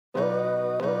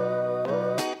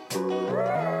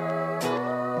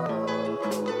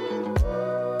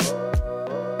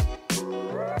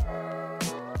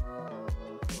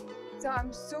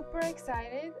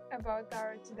excited about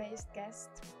our today's guest.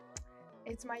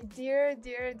 It's my dear,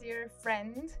 dear, dear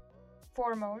friend,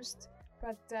 foremost,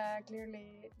 but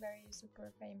clearly very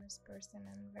super famous person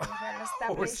and very well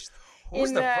established.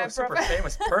 Who's the super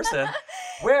famous person?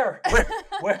 Where's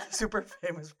the super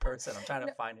famous person? I'm trying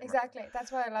to find him. Exactly.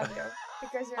 That's why I love you,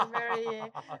 because you're very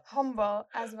humble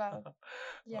as well.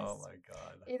 Yes. Oh my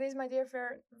God. It is my dear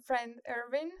friend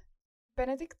Erwin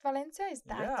Benedict Valencia. Is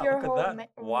that Yeah, your look at whole that. name?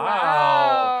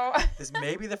 Wow. This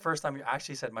may be the first time you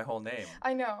actually said my whole name.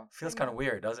 I know. Feels kind of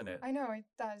weird, doesn't it? I know it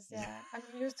does. Yeah. I'm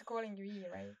used to calling you E,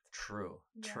 right? True.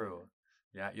 Yeah. True.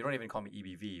 Yeah, you don't even call me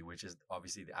EBV, which is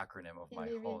obviously the acronym of my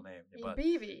whole name. But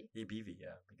EBV. EBV,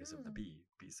 yeah, because of the B.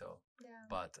 So, yeah.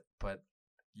 But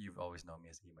you've always known me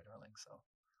as E, my darling. So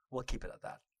we'll keep it at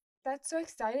that. That's so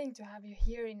exciting to have you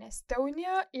here in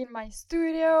Estonia, in my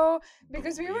studio,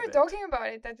 because we were talking about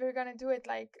it, that we're gonna do it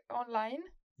like online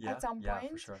at some point. Yeah,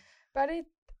 for sure. But it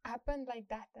happened like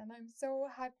that, and I'm so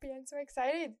happy and so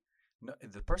excited. No,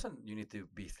 the person you need to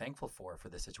be thankful for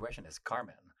this situation is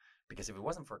Carmen. Because if it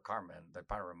wasn't for Carmen, that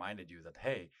kind of reminded you that,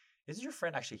 hey, is your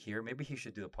friend actually here? Maybe he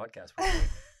should do a podcast with me.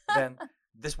 Then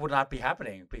this would not be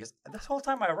happening. Because this whole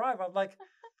time I arrive, I'm like,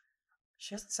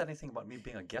 she hasn't said anything about me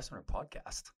being a guest on her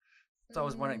podcast. So I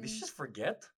was wondering, did she just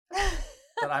forget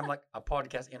that I'm like a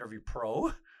podcast interview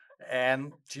pro?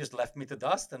 And she just left me to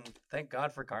dust. And thank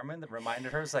God for Carmen that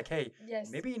reminded her. It's like, hey,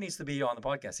 maybe he needs to be on the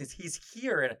podcast. He's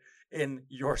here in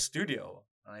your studio.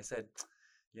 And I said,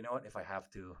 you know what? If I have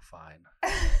to, fine.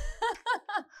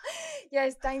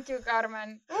 Yes, thank you,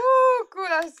 Carmen. Ooh,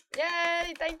 kudos.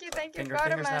 Yay, thank you, Carmen.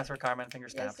 Finger snaps for Carmen. Finger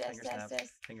snaps. Yes.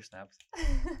 Finger snaps.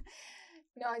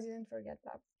 No, I didn't forget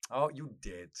that. Oh, you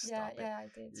did. Stop it. Yeah, I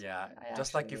did. Yeah,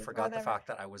 just like you forgot the fact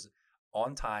that I was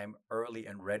on time, early,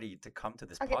 and ready to come to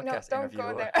this podcast interview.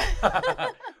 Don't go there.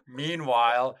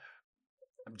 Meanwhile,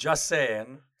 I'm just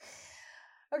saying.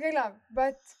 Okay, love,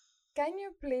 but can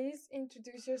you please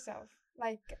introduce yourself?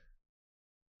 Like,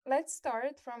 let's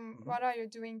start from what are you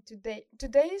doing today?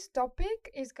 Today's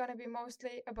topic is going to be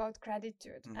mostly about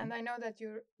gratitude. And I know that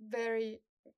you're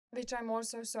which I'm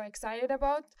also so excited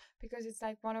about, because it's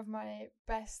like one of my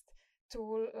best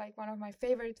tool, like one of my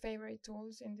favorite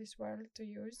tools in this world to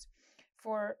use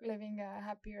for living a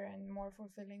happier and more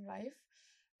fulfilling life.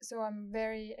 So I'm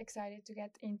very excited to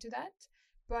get into that.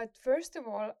 But first of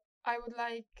all, I would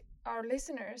like our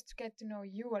listeners to get to know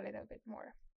you a little bit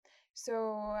more.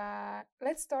 So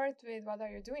let's start with what are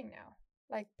you doing now,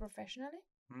 like professionally?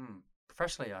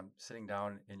 Professionally, I'm sitting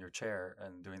down in your chair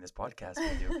and doing this podcast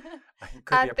with you.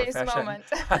 Could At be a this profession. moment.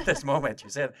 At this moment, you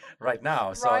said right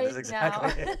now. So right this is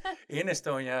exactly now. in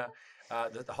Estonia.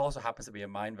 That also happens to be a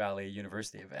Mind Valley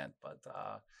University event.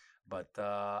 But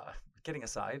kidding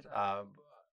aside,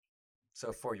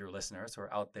 so for your listeners who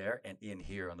are out there and in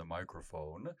here on the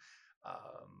microphone,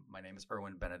 my name is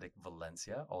Erwin Benedict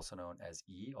Valencia, also known as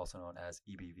E, also known as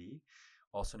EBV,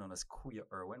 also known as Kuya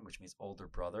Erwin, which means older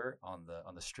brother on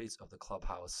the streets of the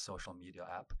Clubhouse social media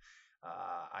app.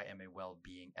 I am a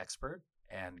well-being expert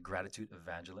and gratitude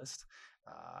evangelist.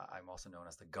 I'm also known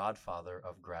as the godfather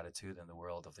of gratitude in the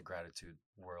world of the gratitude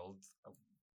world.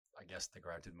 I guess the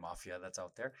gratitude mafia that's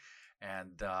out there.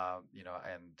 And,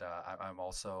 I'm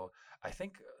also, I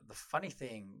think the funny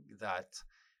thing that,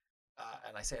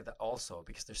 and I say that also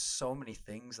because there's so many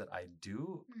things that I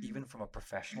do, even from a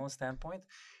professional standpoint,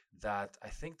 that I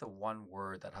think the one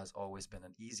word that has always been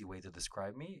an easy way to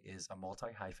describe me is a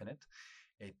multi-hyphenate,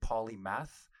 a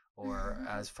polymath, or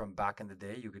as from back in the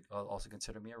day, you could also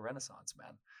consider me a Renaissance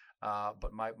man.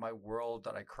 But my world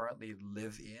that I currently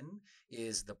live in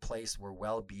is the place where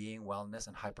well-being, wellness,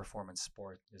 and high-performance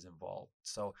sport is involved.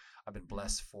 So I've been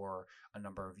blessed for a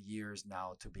number of years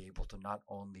now to be able to not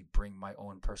only bring my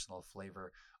own personal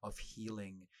flavor of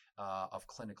healing, of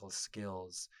clinical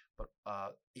skills, but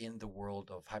in the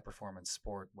world of high-performance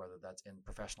sport, whether that's in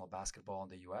professional basketball in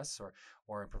the U.S.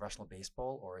 or in professional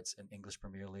baseball, or it's in English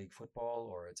Premier League football,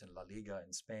 or it's in La Liga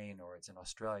in Spain, or it's in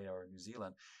Australia or New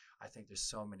Zealand. I think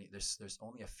there's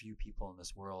only a few people in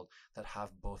this world that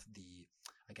have both the,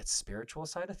 I guess, spiritual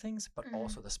side of things, but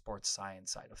also the sports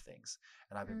science side of things.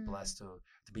 And I've been blessed to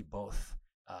be both.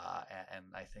 And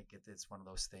I think it's one of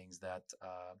those things that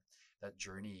that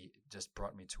journey just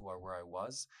brought me to where I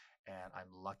was. And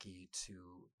I'm lucky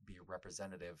to be a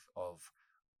representative of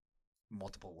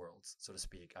multiple worlds, so to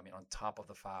speak. I mean, on top of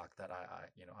the fact that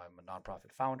I'm a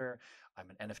nonprofit founder,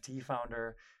 I'm an NFT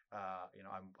founder,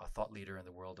 I'm a thought leader in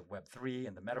the world of Web3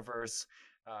 and the metaverse,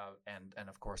 and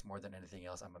of course, more than anything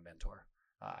else, I'm a mentor.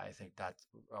 I think that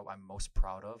what I'm most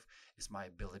proud of is my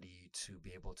ability to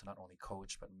be able to not only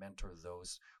coach but mentor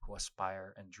those who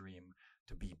aspire and dream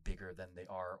to be bigger than they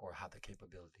are or have the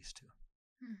capabilities to.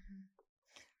 Mhm.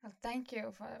 Well, thank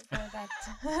you for that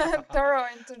thorough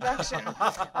introduction.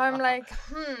 I'm like,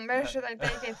 where should I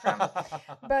take it from?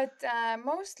 But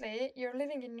mostly, you're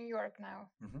living in New York now.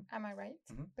 Hmm. Am I right?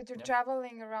 Hmm. But you're Yep.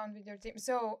 traveling around with your team.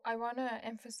 So I want to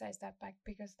emphasize that back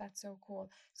because that's so cool.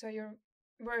 So you're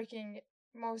working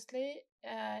mostly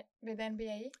with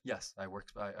NBA. Yes, I work.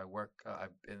 I work.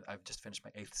 I've just finished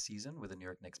my 8th season with the New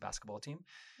York Knicks basketball team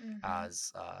Mm-hmm.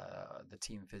 as the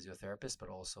team physiotherapist, but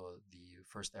also the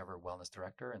first ever wellness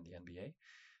director in the NBA.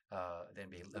 The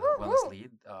NBA wellness Woohoo!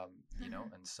 lead,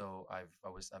 and so I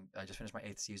just finished my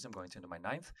 8th season. I'm going into my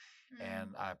ninth, Mm.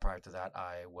 and prior to that,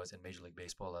 I was in Major League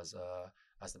Baseball as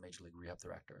the Major League Rehab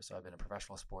Director. So I've been in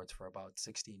professional sports for about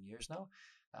 16 years now,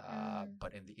 Mm.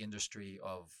 but in the industry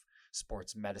of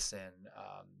sports medicine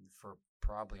for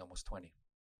probably almost 20.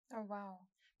 Oh wow!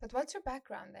 But what's your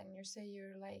background then? You say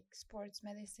you're like sports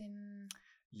medicine.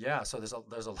 Yeah, so there's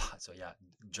a lot. So yeah,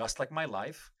 just like my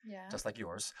life, Yeah. just like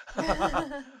yours,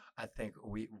 I think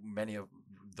we many of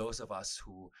those of us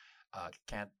who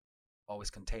can't always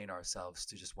contain ourselves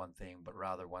to just one thing, but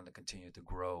rather want to continue to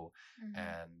grow Mm-hmm.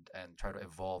 and try to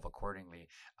evolve accordingly.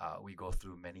 We go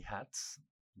through many hats,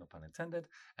 no pun intended,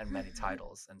 and many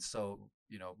titles. And so,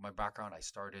 my background, I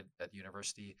started at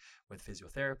university with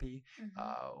physiotherapy,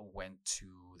 Mm-hmm. went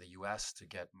to the U.S. to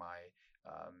get my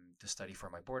to study for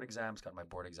my board exams, got my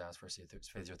board exams for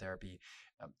physiotherapy,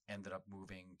 ended up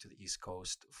moving to the East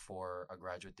Coast for a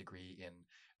graduate degree in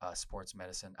sports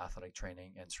medicine, athletic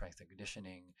training, and strength and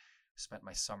conditioning. Spent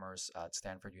my summers at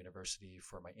Stanford University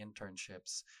for my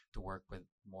internships to work with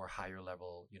more higher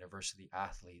level university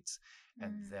athletes,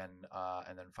 and Mm. then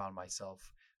in found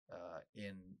myself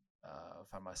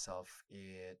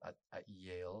at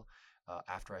Yale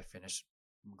after I finished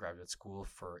graduate school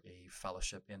for a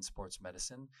fellowship in sports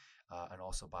medicine and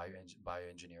also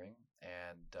bioengineering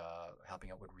and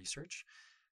helping out with research.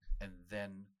 And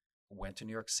then went to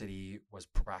New York City, was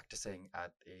practicing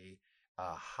at a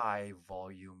high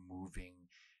volume moving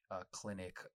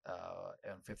clinic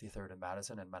on 53rd and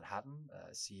Madison in Manhattan,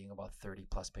 seeing about 30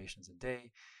 plus patients a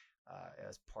day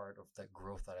as part of the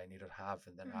growth that I needed to have.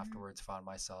 And then Mm-hmm. afterwards found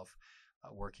myself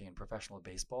working in professional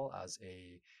baseball as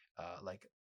a like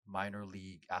minor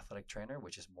league athletic trainer,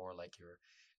 which is more like your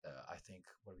I think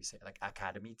what do we say, like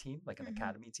academy team, like an Mm-hmm.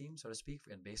 academy team, so to speak,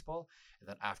 in baseball. And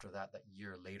then after that, that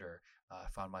year later, I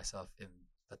found myself in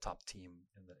the top team,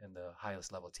 in the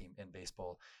highest level team in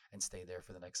baseball, and stay there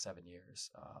for the next 7 years.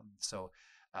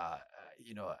 Uh,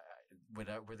 you know, with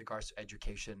regards to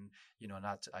education,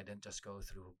 not I didn't just go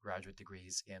through graduate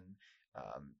degrees in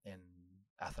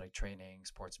athletic training,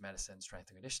 sports medicine, strength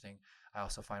and conditioning. I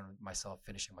also find myself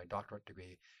finishing my doctorate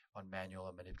degree on manual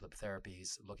and manipulative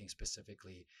therapies, looking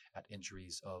specifically at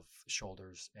injuries of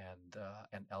shoulders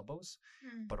and elbows,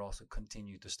 Mm. but also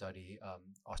continue to study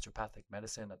osteopathic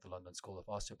medicine at the London School of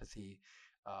Osteopathy.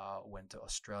 Went to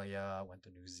Australia, went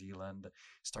to New Zealand,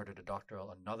 started a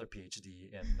doctoral, another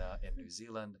PhD in New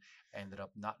Zealand. Ended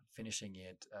up not finishing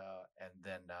it, and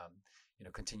then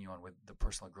continue on with the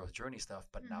personal growth journey stuff.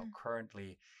 But now Mm-hmm.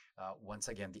 currently, once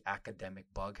again, the academic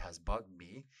bug has bugged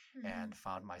me, Mm-hmm. and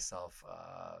found myself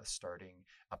starting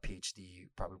a PhD,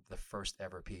 probably the first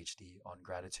ever PhD on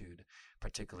gratitude,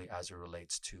 particularly as it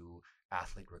relates to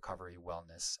athlete recovery,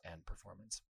 wellness, and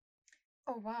performance.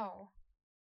 Oh wow,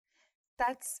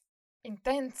 that's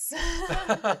intense.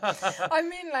 I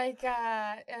mean, like,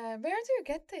 where do you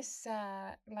get this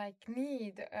like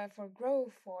need for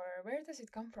growth, or where does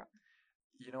it come from?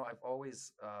 I've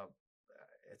always,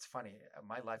 it's funny,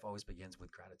 my life always begins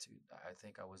with gratitude. I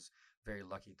think I was very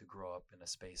lucky to grow up in a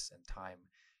space and time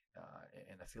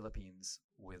in the Philippines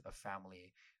with a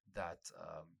family that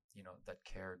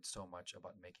cared so much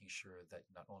about making sure that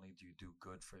not only do you do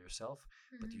good for yourself,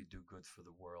 but Mm-hmm. you do good for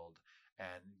the world,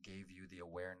 and gave you the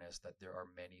awareness that there are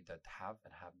many that have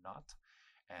and have not.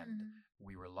 And Mm-hmm.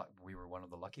 we were one of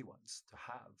the lucky ones to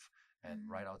have. And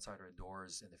Mm-hmm. right outside our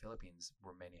doors in the Philippines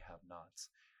were many have-nots,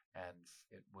 and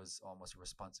it was almost a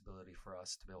responsibility for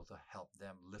us to be able to help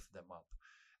them, lift them up.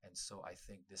 And so I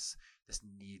think this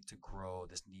need to grow,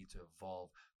 this need to evolve,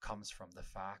 comes from the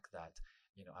fact that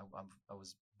I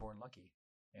was born lucky.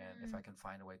 And if I can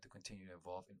find a way to continue to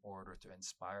evolve in order to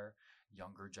inspire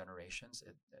younger generations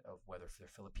of whether they're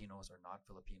Filipinos or not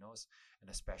Filipinos, and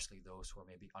especially those who are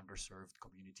maybe underserved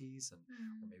communities and or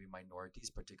Mm-hmm. maybe minorities,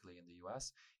 particularly in the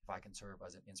U.S., if I can serve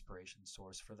as an inspiration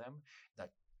source for them, that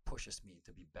pushes me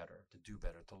to be better, to do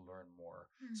better, to learn more,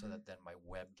 so Mm-hmm. that then my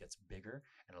web gets bigger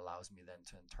and allows me then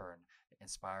to in turn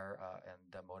inspire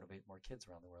and motivate more kids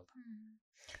around the world. Mm-hmm.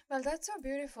 Well, that's so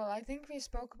beautiful. I think we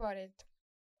spoke about it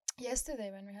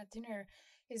yesterday when we had dinner,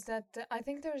 is that I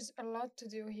think there's a lot to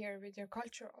do here with your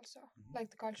culture also, Hmm. like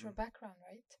the cultural Mm. background,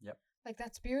 right? Yep. Like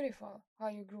that's beautiful how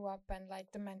you grew up and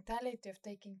like the mentality of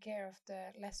taking care of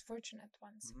the less fortunate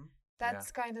ones. Hmm. Yeah.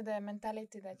 That's kind of the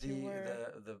mentality that you The were.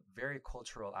 the the very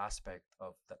cultural aspect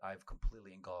of that I've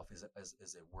completely engulfed is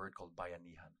a word called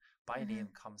bayanihan. Mm-hmm,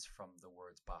 Bayanihan comes from the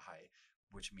words bahay,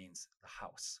 which means the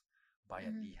house.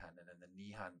 mm-hmm, Bayanihan, and then the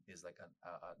nihan is like an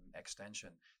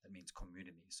extension that means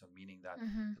community. So meaning that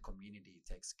mm-hmm, the community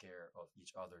takes care of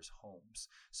each other's homes.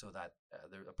 So that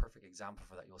there's a perfect example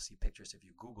for that. You'll see pictures if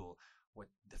you Google what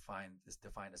defined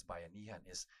as bayanihan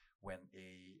is when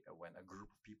a group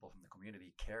of people from the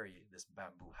community carry this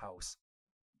bamboo house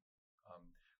um,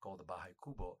 called the Bahay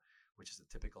Kubo, which is a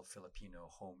typical Filipino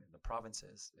home in the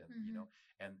provinces, and mm-hmm,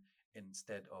 and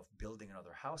instead of building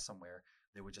another house somewhere,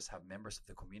 they would just have members of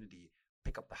the community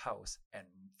pick up the house and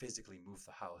physically move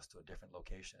the house to a different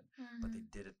location, but they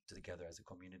mm-hmm, did it together as a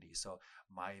community. So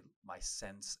my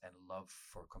sense and love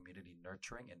for community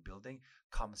nurturing and building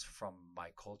comes from my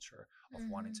culture of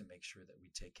wanting mm-hmm, to make sure that we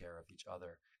take care of each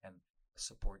other and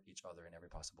support each other in every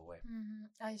possible way. mm-hmm.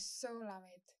 I so love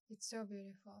it. It's so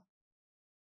beautiful.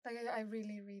 Like I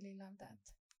really, really love that.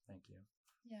 Thank you.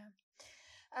 Yeah.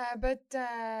 But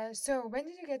so when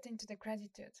did you get into the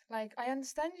gratitude? Like I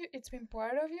understand you, it's been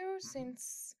part of you Mm-hmm.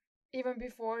 since even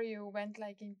before you went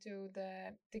like into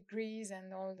the degrees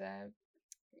and all the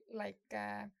like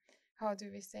how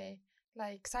do we say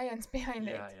like science behind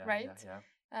it, Yeah, yeah, yeah, right?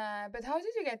 yeah. But how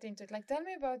did you get into it? Like tell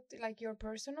me about like your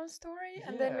personal story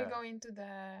and then we Yeah. go into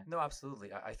the. No,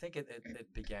 absolutely. I think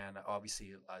it began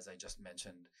obviously as I just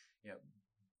mentioned, you know,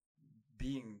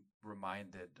 being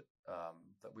reminded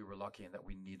that we were lucky and that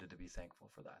we needed to be thankful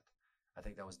for that. I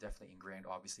think that was definitely ingrained.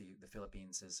 Obviously, the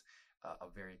Philippines is a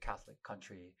very Catholic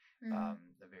country, Mm-hmm.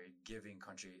 a very giving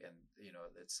country, and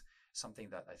it's something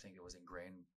that I think it was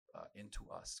ingrained into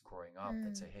us growing up.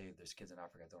 That say, hey, there's kids in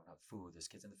Africa that don't have food. There's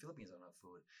kids in the Philippines that don't have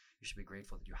food. You should be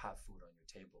grateful that you have food on your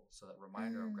table. So that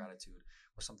reminder of Mm-hmm. gratitude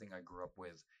was something I grew up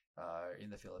with in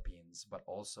the Philippines, but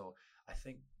also I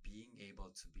think being able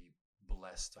to be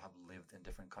blessed to have lived in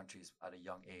different countries at a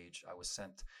young age. I was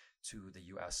sent to the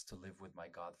US to live with my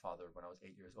godfather when I was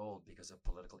 8 years old because of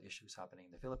political issues happening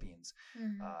in the Philippines.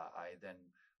 Mm-hmm. I then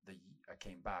I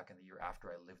came back, and the year after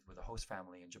I lived with a host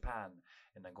family in Japan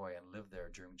in Nagoya and lived there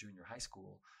during junior high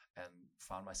school and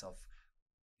found myself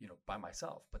by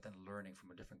myself, but then learning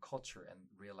from a different culture and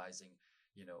realizing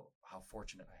how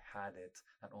fortunate I had it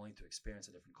not only to experience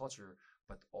a different culture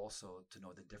but also to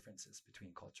know the differences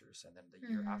between cultures. And then the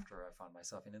year Mm-hmm. after, I found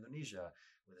myself in Indonesia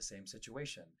with the same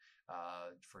situation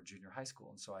for junior high school.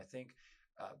 And so I think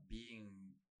being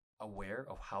aware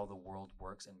of how the world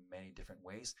works in many different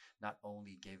ways not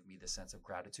only gave me the sense of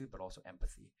gratitude but also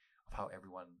empathy of how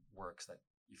everyone works. That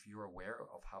if you're aware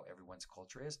of how everyone's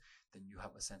culture is, then you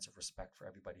have a sense of respect for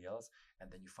everybody else,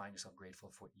 and then you find yourself grateful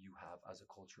for what you have as a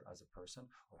culture, as a person,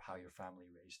 or how your family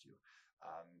raised you.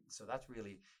 So that's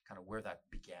really kind of where that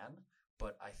began.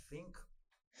 But I think,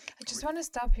 I just want to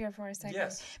stop here for a second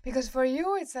yes. because for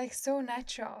you it's like so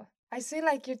natural. I see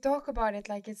like you talk about it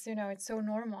like it's it's so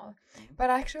normal. Mhm. But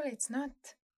actually it's not.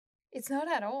 It's not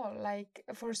at all. Like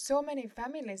for so many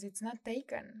families it's not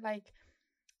taken. Like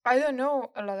I don't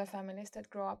know a lot of families that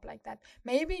grow up like that.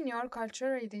 Maybe in your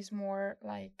culture it is more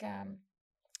like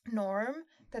norm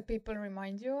that people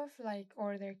remind you of, like,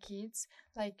 or their kids,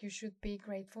 like you should be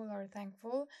grateful or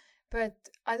thankful. But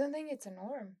I don't think it's a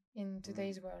norm in Mm,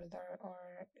 today's world, or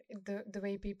the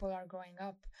way people are growing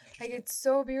up. Like interesting. it's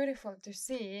so beautiful to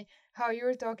see how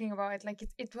you're talking about it. Like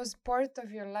it was part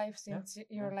of your life Yeah, since yeah.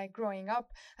 you're like growing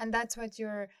up, and that's what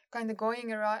you're kind of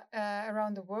going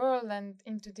around the world and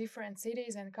into different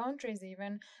cities and countries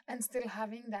even, and still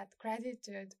having that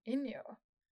gratitude in you.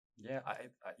 Yeah,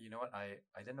 you know what? I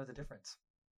didn't know the difference.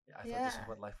 Yeah, I thought Yeah. this is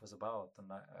what life was about,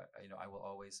 and I will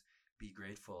always be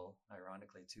grateful,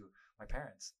 ironically, to my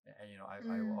parents. And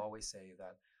I will Mm. always say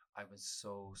that I was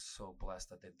so blessed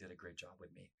that they did a great job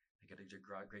with me. They did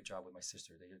a great job with my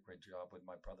sister. They did a great job with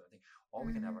my brother. I think all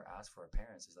we can Mm-hmm. ever ask for our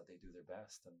parents is that they do their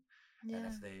best, and Yeah.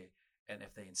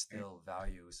 if they instill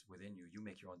values within you, you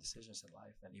make your own decisions in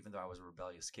life. And even though I was a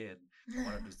rebellious kid, I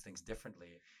want to do things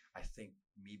differently. I think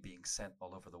me being sent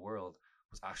all over the world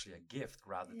was actually a gift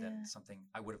rather than Yeah. something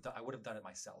I would have done. I would have done it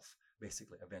myself,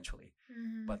 basically, eventually,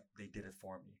 Mm-hmm. but they did it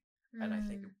for me. And I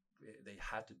think Mm-hmm. they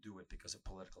had to do it because of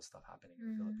political stuff happening in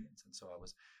the Mm-hmm. Philippines. And so I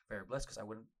was very blessed because I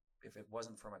wouldn't, if it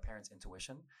wasn't for my parents'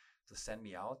 intuition to send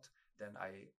me out, then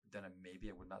maybe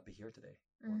I would not be here today.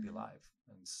 I would be Mm-hmm. alive.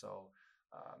 And so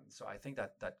I think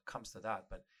that comes to that.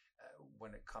 But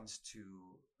when it comes to,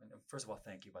 and first of all,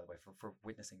 thank you, by the way, for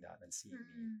witnessing that and seeing me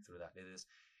Mm. through that.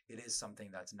 It is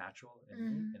something that's natural in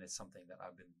me, Mm. and it's something that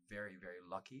I've been very, very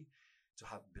lucky to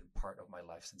have been part of my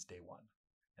life since day one.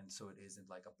 And so it isn't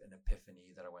like an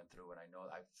epiphany that I went through. And I know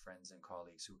I have friends and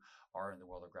colleagues who are in the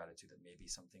world of gratitude that maybe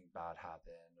something bad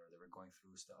happened or they were going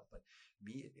through stuff. But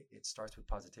me, it starts with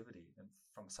positivity and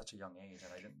from such a young age,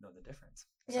 and I didn't know the difference.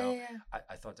 Yeah, So yeah,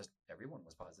 I thought just everyone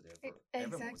was positive or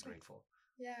everyone was exactly. grateful,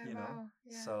 Yeah, you know? wow.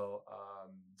 Yeah. So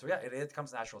yeah, it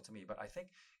comes natural to me. But I think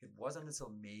it wasn't until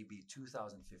maybe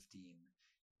 2015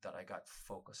 that I got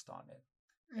focused on it.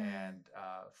 Mm. And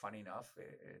funny enough,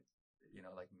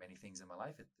 like many things in my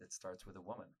life, it starts with a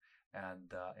woman.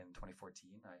 And in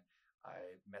 2014, I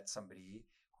met somebody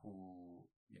who,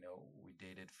 we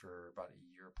dated for about a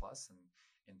year plus. And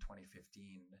in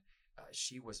 2015,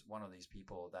 she was one of these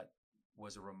people that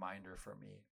was a reminder for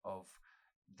me of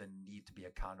the need to be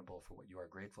accountable for what you are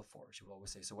grateful for. She would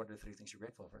always say, "So, what are the three things you're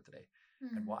grateful for today,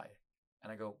 and Mm. why?"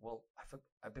 And I go, "Well,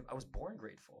 I was born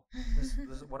grateful. This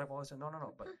is what I've always said. No, no,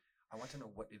 no. But I want to know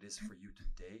what it is for you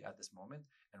today at this moment,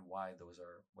 and why those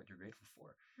are what you're grateful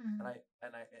for." And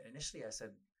Mm. I initially I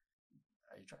said,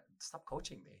 "Are you trying? Stop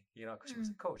coaching me?" Because she was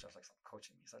Mm. a coach. I was like, "Stop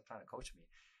coaching me. Stop trying to coach me."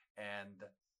 And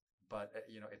but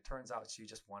it turns out she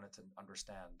just wanted to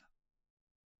understand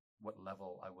what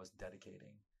level I was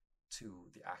dedicating to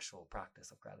the actual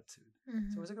practice of gratitude. So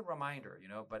it Mm. was a good reminder,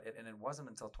 and it wasn't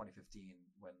until 2015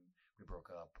 when we broke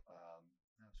up.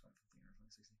 That was 2015 or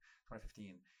 2016,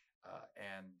 2015.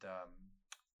 And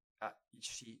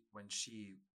when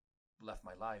she left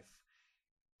my life,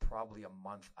 probably a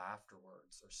month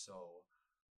afterwards or so,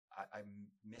 I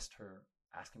missed her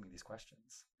asking me these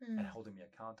questions and Mm. holding me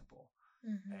accountable.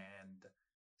 Mhm. And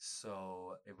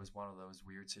so it was one of those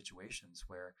weird situations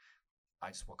where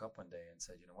I just woke up one day and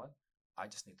said, you know what? I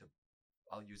just need to,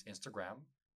 I'll use Instagram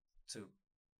to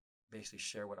basically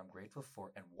share what I'm grateful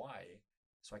for and why,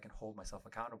 so I can hold myself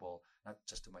accountable, not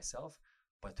just to myself,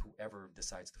 but whoever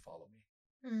decides to follow me.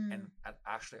 And Mm.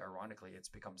 actually, ironically, it's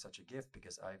become such a gift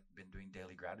because I've been doing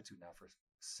daily gratitude now for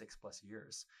 6+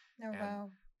 years. Oh And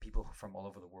wow. people from all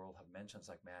over the world have mentioned, it's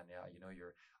like, man, yeah,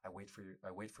 I wait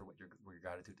for what your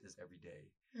gratitude is every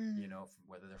day, Mm.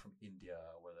 whether they're from India,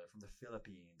 whether they're from the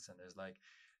Philippines. And there's like,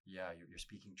 yeah, you're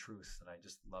speaking truth. And I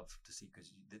just love to see,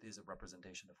 because it is a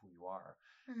representation of who you are.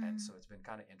 And Mm. so it's been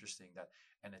kind of interesting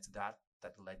and it's that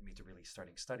led me to really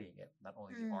starting studying it, not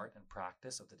only the Mm. art and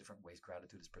practice of the different ways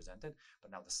gratitude is presented,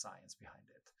 but now the science behind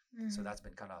it. So Mm. that's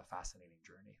been kind of a fascinating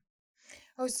journey.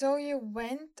 Oh, so you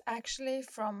went actually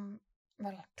from,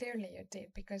 well, clearly you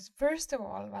did, because first of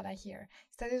all, what I hear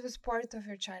is that it was part of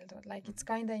your childhood. Like it's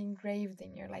Mm-hmm. kind of engraved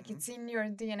in you, like Mm-hmm. it's in your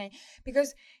DNA.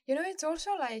 Because, it's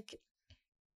also like,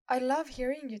 I love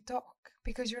hearing you talk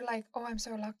because you're like, oh, I'm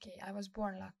so lucky. I was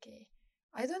born lucky.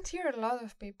 I don't hear a lot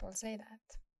of people say that,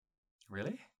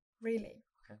 Really? really.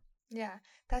 Okay. Yeah,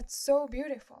 that's so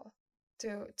beautiful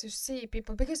to see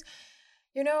people because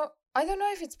I don't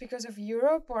know if it's because of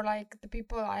Europe or like the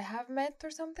people I have met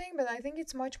or something, but I think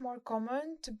it's much more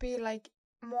common to be like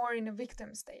more in a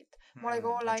victim state. More like,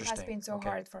 oh, life has Interesting. been so Okay.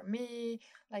 hard for me,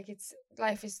 like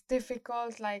life is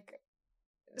difficult, like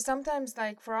sometimes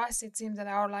like for us it seems that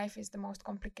our life is the most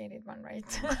complicated one,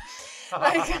 right?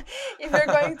 Like Mm. if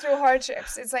you're going through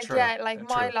hardships, it's like, True. yeah, like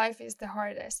my True. life is the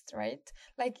hardest, right?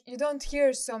 Like you don't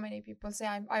hear so many people say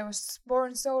I was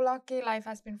born so lucky, life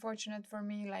has been fortunate for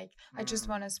me, like I just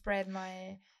want Mm. to spread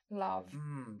my love.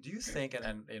 Do you think, and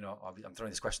I'm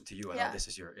throwing this question to you. I know Yeah. this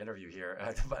is your interview here,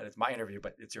 but it's my interview,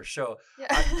 but it's your show. Yeah.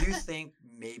 Do you think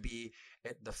maybe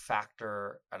the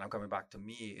factor, and I'm coming back to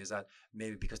me, is that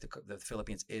maybe because the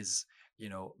Philippines is,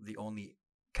 the only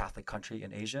Catholic country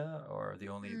in Asia, or the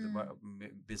only, Mm.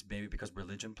 maybe because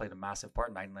religion played a massive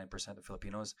part. 99% of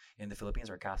Filipinos in the Philippines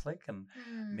are Catholic, and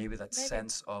Mm. maybe that Maybe.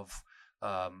 sense of,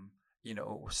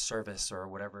 service or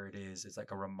whatever it is, it's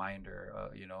like a reminder,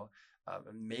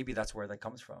 maybe that's where that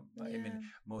comes from. I mean, Yeah.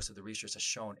 most of the research has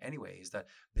shown, anyways, that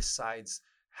besides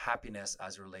happiness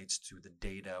as it relates to the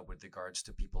data with regards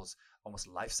to people's almost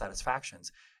life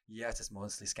satisfactions, yes, it's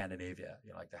mostly Scandinavia.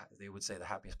 Like they would say the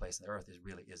happiest place on the earth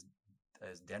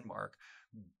is Denmark,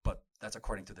 but that's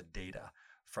according to the data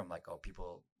from like, oh,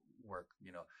 people work,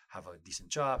 have a decent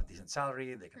job, decent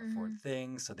salary, they can afford Mm.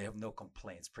 things, so they have no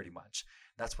complaints pretty much.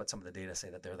 That's what some of the data say,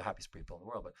 that they're the happiest people in the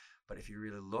world. But if you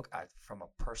really look at from a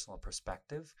personal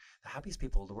perspective, the happiest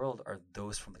people in the world are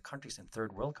those from the countries in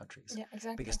third world countries, Yeah,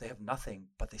 exactly. because they have nothing,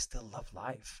 but they still love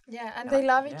life. Yeah, and And they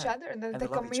love each yeah, other. The, and the they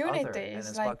love each community other, and is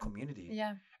it's like, about community.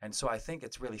 yeah. And so I think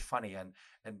it's really funny,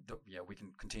 yeah, we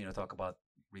can continue to talk about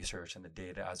research and the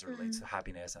data as it relates Mm. to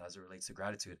happiness and as it relates to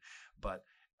gratitude. But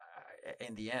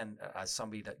in the end, as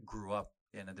somebody that grew up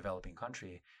in a developing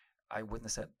country, I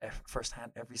witnessed it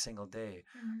firsthand every single day,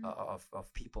 Mhm.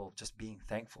 of people just being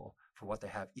thankful for what they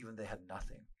have, even they had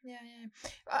nothing. Yeah, yeah.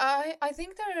 I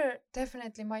think there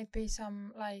definitely might be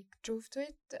some like truth to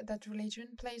it that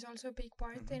religion plays also a big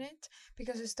part Hmm. in it,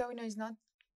 because Estonia is not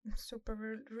super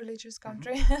religious Hmm.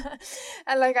 country.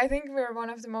 And like I think we're one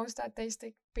of the most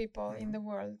atheistic people in Hmm. the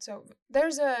world, so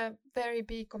there's a very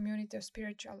big community of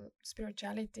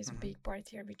spirituality is a Hmm. big part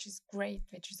here, which is great,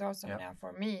 which is awesome. Yeah. Now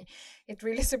for me it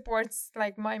really supports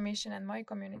like my mission and my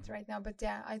community Hmm. right now, but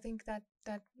yeah, I think that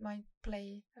that might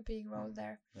play a big role Hmm.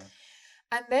 there. Yeah.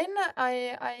 And then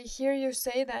I hear you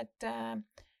say that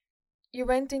you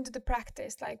went into the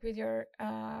practice like with your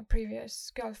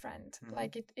previous girlfriend. Hmm.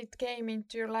 Like it came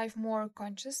into your life more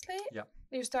consciously. Yeah.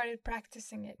 You started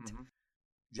practicing it. Hmm.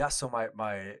 Yeah. So my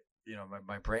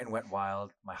brain went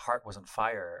wild. My heart was on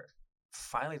fire.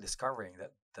 Finally discovering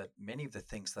that many of the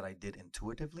things that I did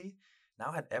intuitively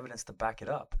now had evidence to back it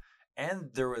up,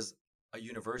 and there was a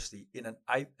university in an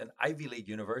Ivy League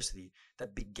university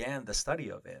that began the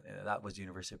study of it, and that was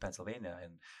University of Pennsylvania.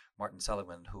 And Martin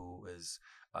Seligman, who is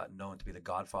known to be the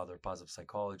godfather of positive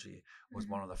psychology, was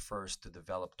one Mm-hmm. of the first to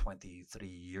develop 23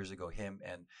 years ago. Him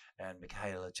and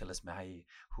Mikhail Csikszentmihalyi,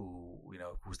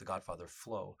 who's the godfather of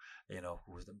flow,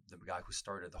 who was the guy who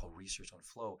started the whole research on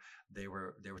flow. They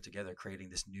were together creating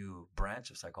this new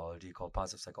branch of psychology called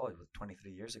positive psychology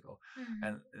 23 years ago. Mm-hmm.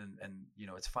 And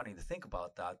it's funny to think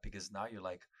about that, because now you're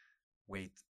like,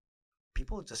 wait,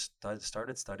 people just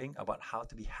started studying about how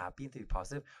to be happy and to be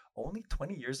positive only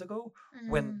 20 years ago,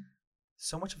 when Mm-hmm.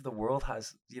 so much of the world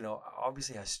has,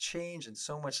 obviously has changed, and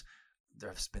so much,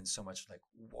 there's been so much like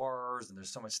wars, and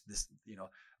there's so much this,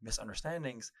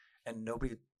 misunderstandings, and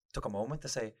nobody took a moment to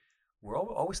say, we're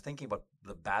always thinking about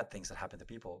the bad things that happen to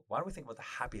people. Why don't we think about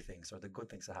the happy things or the good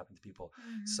things that happen to people?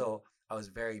 Mm-hmm. So I was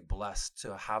very blessed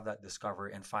to have that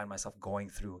discovery and find myself going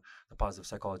through the positive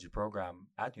psychology program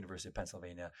at University of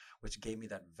Pennsylvania, which gave me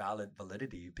that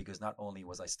validity, because not only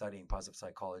was I studying positive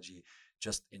psychology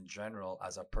just in general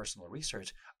as a personal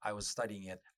research, I was studying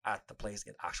it at the place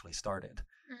it actually started,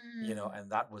 Mm-hmm.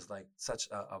 and that was like such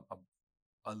a,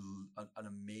 an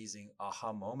amazing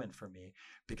aha moment for me,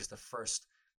 because the first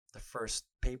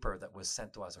paper that was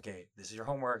sent to us, okay, this is your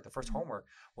homework. The first homework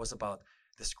was about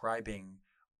describing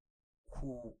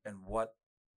who and what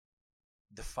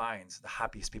defines the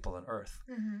happiest people on earth,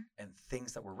 Mm-hmm. and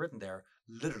things that were written there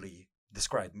literally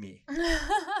described me.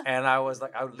 And I was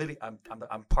like,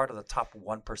 I'm part of the top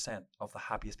 1% of the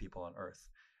happiest people on earth,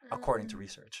 according to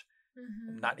research,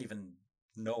 Mm-hmm. not even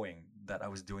knowing that I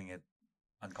was doing it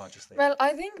unconsciously. Well,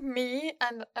 I think me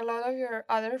and a lot of your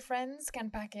other friends can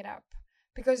back it up,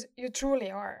 because you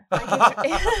truly are. Like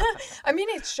I mean,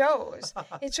 it shows.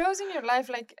 It shows in your life.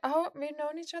 Like how we've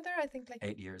known each other. I think like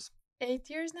 8 years. 8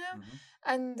 years now, Hmm.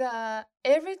 and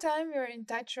every time we're in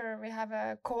touch or we have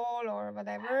a call or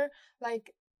whatever,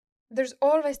 like there's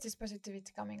always this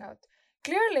positivity coming out.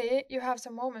 Clearly, you have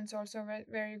some moments also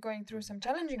where you're going through some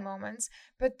challenging moments,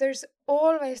 but there's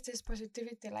always this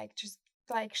positivity, like just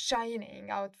like shining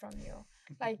out from you.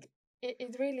 Like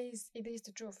it really is. It is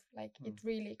the truth. Like it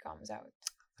really comes out.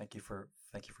 Thank you for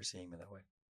seeing me that way.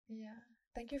 Yeah.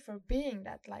 Thank you for being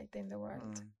that light in the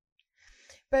world. Mm.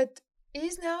 But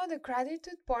is now the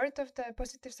gratitude part of the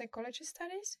positive psychology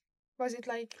studies? Was it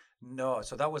like? No,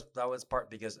 so that was part,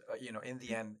 because in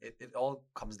the end it all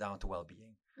comes down to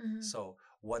well-being. Mm-hmm. So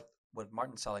what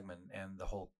Martin Seligman and the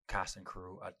whole cast and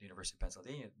crew at the University of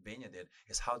Pennsylvania did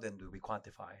is, how then do we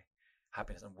quantify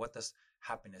happiness, and what does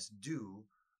happiness do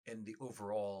in the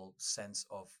overall sense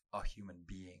of a human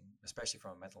being, especially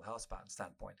from a mental health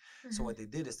standpoint. So Mm-hmm. what they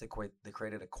did is they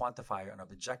created a quantifier, an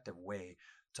objective way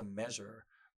to measure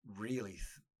really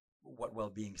what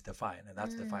well-being is defined, and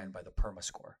that's defined Mm. by the PERMA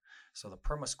score. So the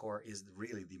PERMA score is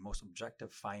really the most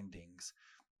objective findings,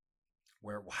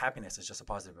 where happiness is just a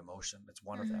positive emotion. It's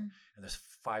one of them, Mm-hmm. and there's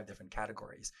 5 different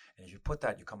categories. And if you put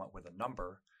that, you come up with a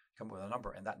number. Come up with a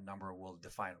number, and that number will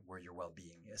define where your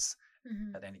well-being is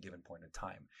Mm-hmm. at any given point in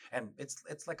time. And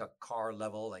it's like a car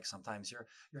level. Like sometimes you're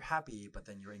happy, but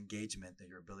then your engagement and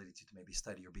your ability to maybe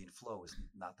study or be in flow is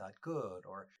not that good,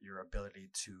 or your ability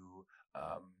to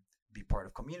be part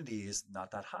of community is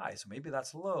not that high. So maybe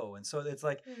that's low. And so it's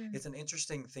like, Mm. it's an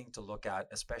interesting thing to look at,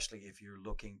 especially if you're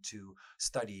looking to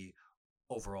study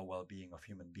overall well-being of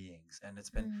human beings. And it's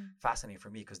been Mm. fascinating for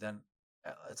me, because then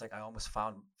it's like I almost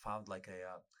found like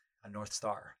a north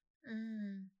star.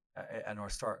 Mm. A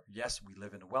north star. Yes, we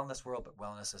live in a wellness world, but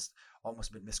wellness has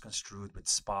almost been misconstrued with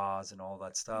spas and all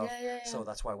that stuff. Yeah, yeah, yeah. So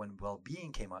that's why when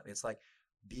well-being came out, it's like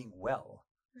being well.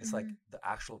 It's like the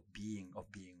actual being of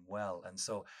being well. And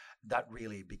so that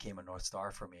really became a North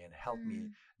Star for me and helped me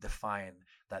define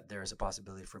that there is a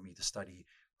possibility for me to study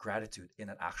gratitude in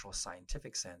an actual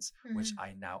scientific sense, which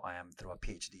I am through a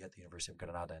PhD at the University of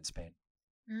Granada in Spain.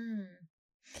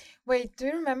 Wait, do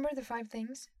you remember the 5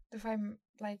 things? The 5,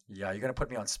 like... Yeah, you're going to put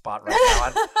me on spot right now.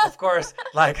 And of course,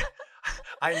 like...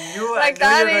 I knew that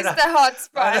you were is gonna, the hot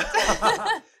spot.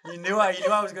 you knew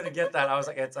I was gonna get that. I was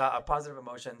like, it's positive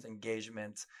emotions,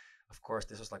 engagement. Of course,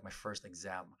 this was like my first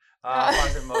exam.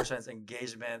 Positive emotions,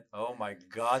 engagement. Oh my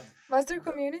God. Was there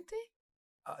community?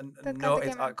 No,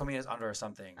 it's community is under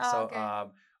something. Oh, so, okay.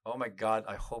 Oh my God,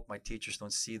 I hope my teachers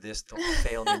don't see this. Don't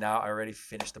fail me now. I already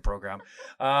finished the program.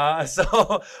 That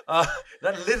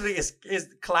literally is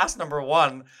class number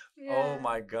 1. Yeah. Oh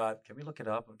my God. Can we look it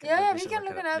up? Yeah, we can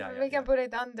look it up. Yeah, we can put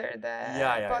it under the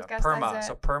podcast. Perma.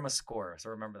 So perma score. So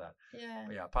remember that. Yeah.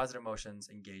 But yeah, positive emotions,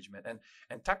 engagement,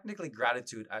 and technically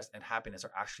gratitude and happiness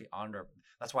are actually under.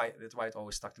 That's why it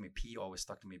always stuck to me. P always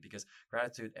stuck to me because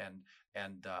gratitude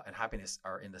and happiness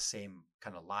are in the same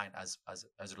kind of line as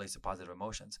it relates to positive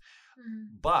emotions.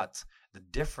 But the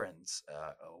difference,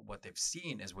 what they've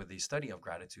seen is with the study of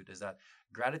gratitude, is that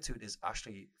gratitude is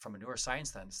actually, from a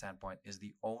neuroscience standpoint, is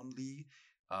the only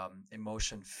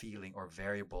emotion, feeling, or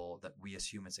variable that we as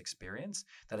humans experience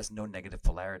that has no negative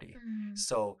polarity.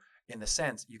 So in the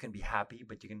sense, you can be happy,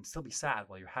 but you can still be sad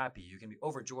while you're happy. You can be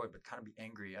overjoyed, but kind of be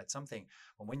angry at something.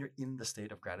 But when you're in the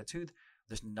state of gratitude,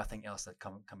 there's nothing else that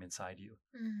come inside you.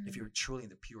 If you're truly in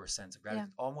the pure sense of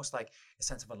gratitude, almost like a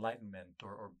sense of enlightenment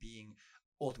or being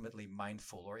ultimately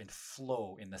mindful or in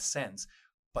flow in the sense.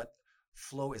 But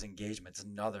flow is engagement. It's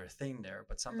another thing there.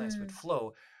 But sometimes with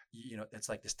flow, it's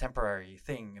like this temporary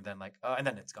thing, and then and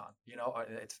then it's gone.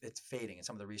 It's fading, and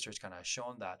some of the research kind of has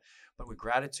shown that. But with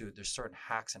gratitude, there's certain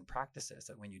hacks and practices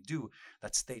that when you do,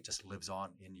 that state just lives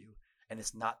on in you, and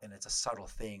it's a subtle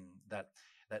thing that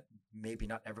maybe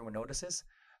not everyone notices,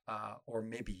 or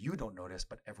maybe you don't notice,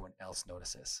 but everyone else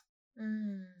notices.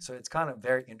 So it's kind of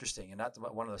very interesting, and that's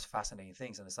one of those fascinating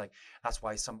things. And it's like that's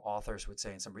why some authors would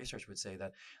say, and some research would say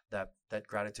that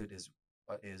gratitude is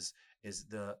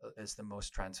the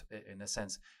most in a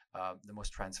sense the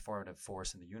most transformative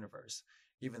force in the universe.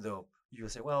 Even though you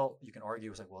would say, well, you can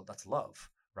argue, it's like, well, that's love,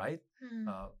 right?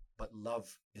 But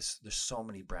love there's so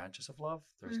many branches of love.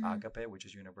 There's agape, which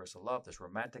is universal love. There's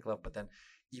romantic love, but then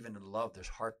even in love, there's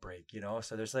heartbreak.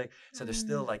 So there's there's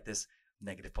still like this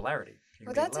negative polarity.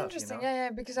 Well, that's interesting. Yeah,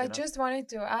 because I just wanted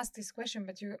to ask this question,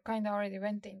 but you kind of already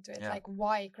went into it. Like,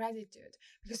 why gratitude?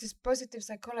 Because this positive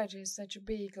psychology is such a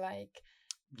big, like,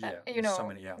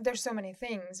 there's so many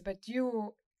things, but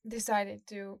you decided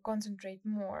to concentrate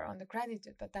more on the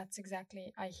gratitude. But that's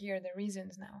exactly, I hear the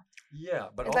reasons now. Yeah,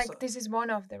 but it's also, like, this is one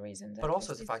of the reasons. But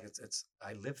also the fact it's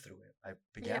I lived through it. I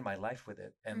began my life with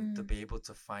it, and to be able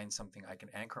to find something I can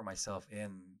anchor myself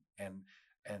in and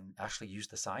actually use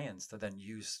the science to then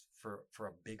use for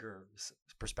a bigger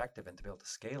perspective and to be able to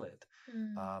scale it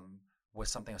was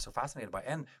something I was so fascinated by.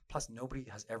 And plus, nobody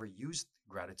has ever used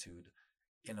gratitude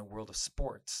in a world of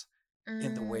sports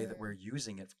in the way that we're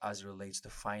using it as it relates to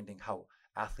finding how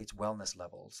athletes' wellness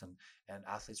levels and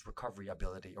athletes' recovery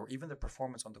ability, or even their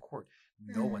performance on the court.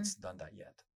 No one's done that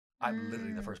yet. I'm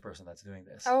literally the first person that's doing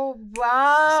this. Oh,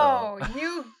 wow. So.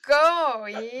 You go,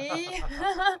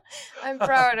 I'm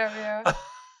proud of you.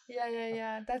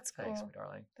 Yeah. That's cool. Thanks, my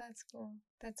darling. That's cool.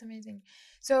 That's amazing.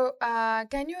 So,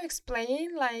 can you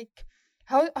explain, like,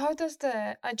 how does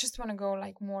I just want to go,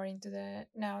 like, more into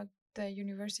the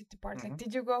university part. Like,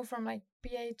 did you go from, like,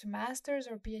 PA to master's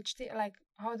or PhD? Like,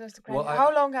 how does the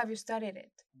how long have you studied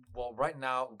it? Well, right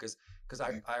now, because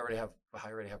I already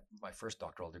have my first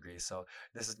doctoral degree, so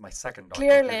this is my second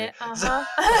doctoral degree.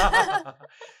 Clearly,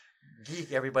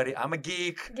 Geek, everybody. I'm a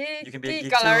geek. You can be a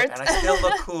geek alert. too, and I still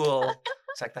look cool.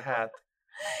 Check the hat.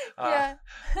 Yeah.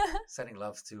 Sending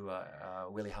love to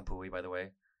Willie Hampui, by the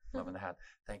way. Love in the hat.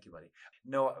 Thank you, buddy.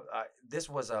 No, this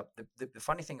was the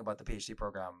funny thing about the PhD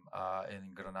program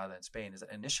in Granada in Spain is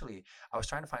that initially I was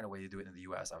trying to find a way to do it in the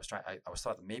U.S. I was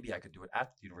thought that maybe I could do it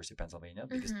at the University of Pennsylvania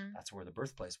because that's where the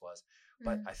birthplace was.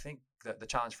 But I think that the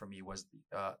challenge for me was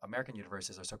American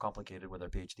universities are so complicated with their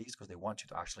PhDs because they want you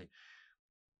to actually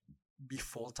be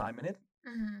full-time in it,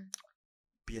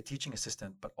 be a teaching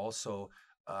assistant, but also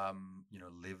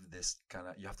live this kind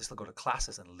of, you have to still go to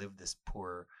classes and live this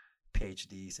poor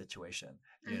PhD situation.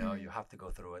 You have to go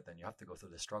through it, then you have to go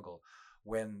through the struggle.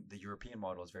 When the European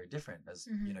model is very different, as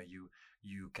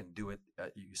you can do it,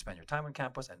 you spend your time on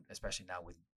campus, and especially now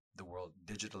with the world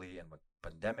digitally and what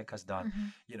pandemic has done,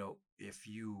 if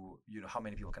how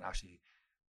many people can actually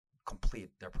complete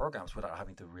their programs without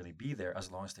having to really be there,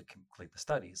 as long as they complete the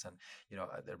studies. And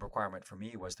the requirement for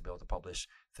me was to be able to publish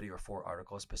 3 or 4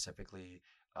 articles specifically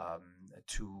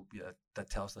that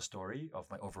tells the story of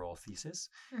my overall thesis,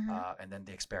 and then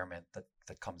the experiment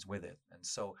that comes with it. And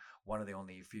so one of the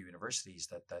only few universities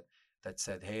that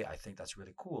said, hey, I think that's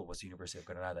really cool, was the University of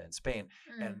Granada in Spain.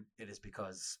 And it is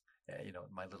because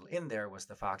my little in there was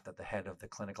the fact that the head of the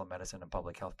clinical medicine and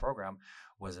public health program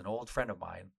was an old friend of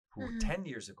mine who 10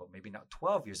 years ago, maybe now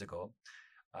 12 years ago,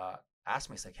 asked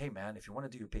me, it's like, hey man, if you want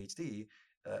to do your PhD,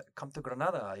 come to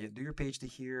Granada, you do your PhD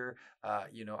here.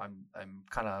 I'm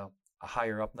kind of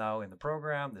higher up now in the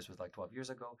program. This was like 12 years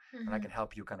ago, and I can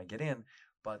help you kind of get in.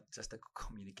 But just the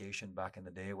communication back in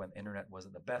the day when internet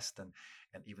wasn't the best, and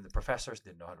even the professors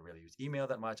didn't know how to really use email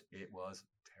that much, it was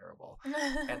terrible.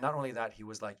 And not only that, he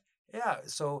was like, yeah,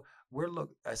 so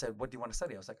I said, what do you want to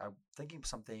study? I was like, I'm thinking of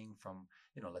something from,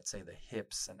 let's say the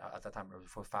hips. And at that time,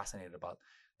 I was fascinated about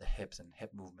the hips and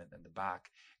hip movement and the back.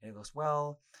 And he goes,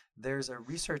 well, there's a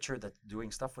researcher that's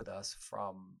doing stuff with us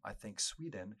from, I think,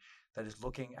 Sweden, that is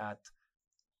looking at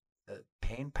the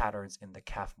pain patterns in the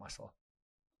calf muscle.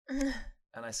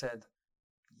 And I said,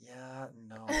 yeah,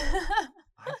 no,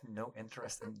 I have no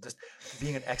interest in just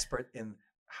being an expert in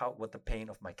what the pain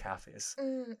of my calf is.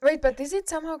 Wait, but is it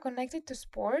somehow connected to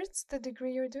sports, the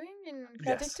degree you're doing in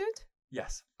gratitude?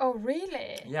 Yes. Oh,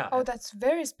 really? Yeah. Oh, that's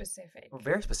very specific. Oh,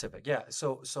 very specific. Yeah.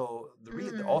 So the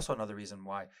reason, also another reason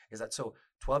why is that, so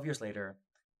 12 years later,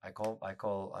 I call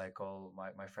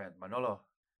my friend Manolo.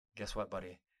 Guess what,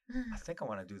 buddy? I think I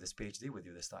want to do this PhD with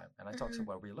you this time. And I talked about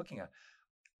what we're looking at.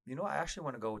 I actually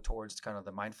want to go towards kind of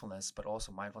the mindfulness, but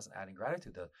also mindfulness and adding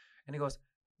gratitude. And he goes,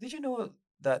 did you know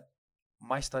that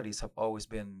my studies have always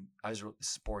been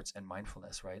sports and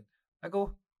mindfulness, right? I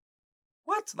go,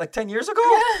 what? Like 10 years ago?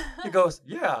 He goes,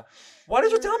 yeah. Why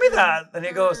did you tell me that? And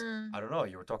he goes, I don't know.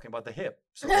 You were talking about the hip.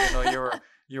 So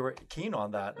you were keen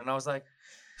on that. And I was like,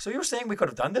 so you're saying we could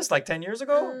have done this like 10 years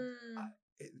ago?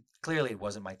 Clearly, it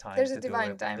wasn't my time to do it.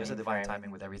 There's a divine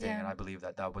timing with everything. And I believe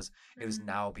that it was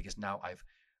now, because now I've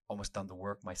almost done the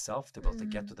work myself to be able to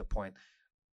get to the point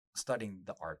studying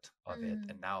the art of it.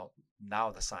 And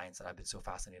now the science that I've been so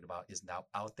fascinated about is now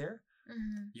out there,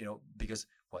 because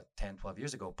 10, 12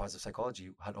 years ago, positive psychology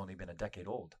had only been a decade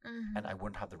old, and I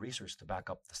wouldn't have the research to back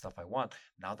up the stuff I want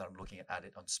now that I'm looking at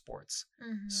it on sports.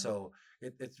 So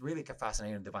it's really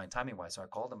fascinating divine timing wise. So I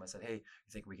called him, I said, hey,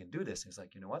 you think we can do this? And he's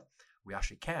like, you know what? We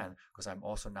actually can, because I'm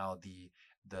also now the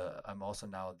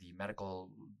medical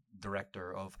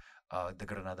director of the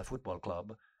Granada Football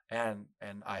Club. And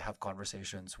I have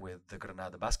conversations with the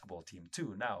Granada basketball team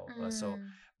too now. So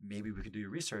maybe we could do your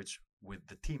research with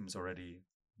the teams already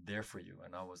there for you.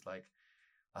 And I was like,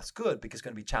 that's good, because it's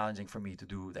going to be challenging for me to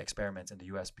do the experiments in the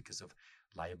US because of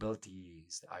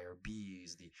liabilities, the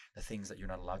IRBs, the things that you're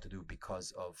not allowed to do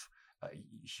because of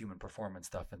human performance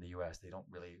stuff in the US. They don't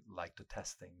really like to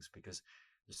test things because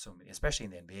there's so many, especially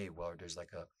in the NBA, where there's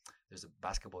a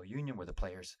basketball union where the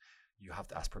players, you have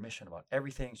to ask permission about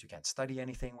everything, so you can't study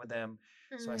anything with them.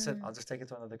 So I said, I'll just take it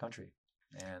to another country.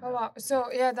 And, oh wow! So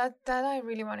yeah, that I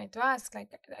really wanted to ask.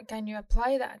 Like, can you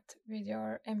apply that with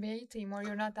your MBA team, or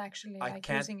you're not actually using it? I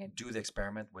can't do the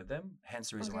experiment with them.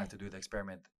 Hence the reason why I have to do the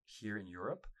experiment here in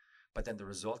Europe. But then the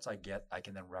results I get, I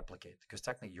can then replicate, because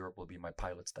technically Europe will be my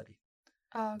pilot study.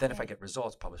 Okay. Then if I get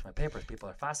results, publish my papers, people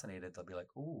are fascinated. They'll be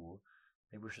like, ooh,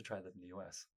 maybe we should try that in the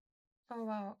US. Oh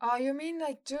wow! Oh, you mean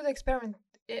like do the experiment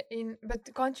but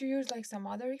can't you use like some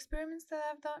other experiments that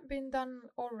have been done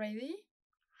already?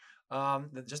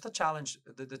 Just the challenge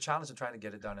of trying to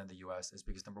get it done in the US is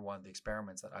because, number one, the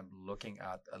experiments that I'm looking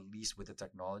at least with the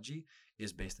technology,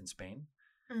 is based in Spain.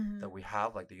 That we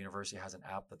have, like, the university has an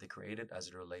app that they created as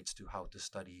it relates to how to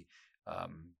study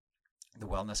the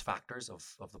wellness factors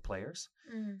of the players.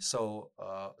 So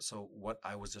what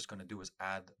I was just going to do is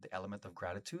add the element of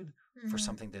gratitude for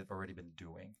something they've already been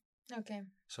doing. Okay.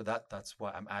 So that's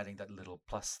why I'm adding that little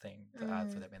plus thing to add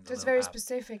for them in the So it's little very app.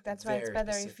 specific. That's why it's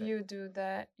better if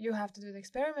you have to do the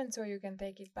experiment so you can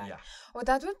take it back. Yeah. Oh,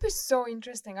 that would be so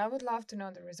interesting. I would love to know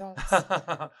the results.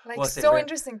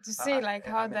 Interesting to see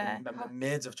how I'm in the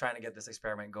midst of trying to get this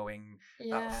experiment going.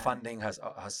 Funding has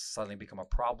suddenly become a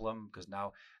problem, because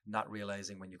now, not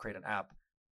realizing when you create an app,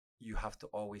 you have to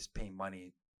always pay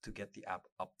money to get the app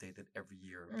updated every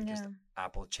year, because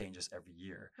Apple changes every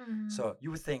year. So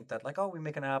you would think that, like, oh, we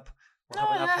make an app, we'll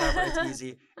have an app forever, it's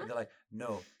easy. And they're like,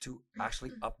 no, to actually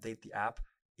update the app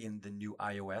in the new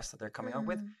iOS that they're coming out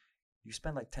with, you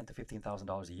spend like $10,000 to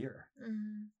 $15,000 a year.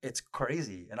 It's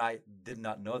crazy. And I did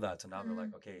not know that. So now they're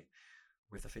like, okay,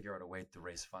 we have to figure out a way to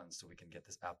raise funds so we can get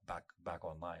this app back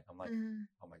online. I'm like,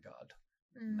 oh my God.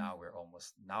 Mm.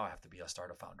 Now I have to be a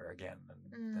startup founder again and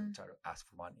then Mm. try to ask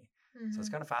for money. So it's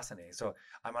Mhm. kind of fascinating. So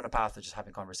I'm on a path of just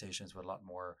having conversations with a lot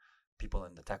more people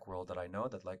in the tech world that I know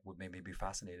that like would maybe be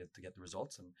fascinated to get the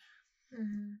results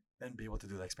Mhm. and be able to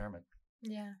do the experiment.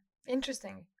 Yeah.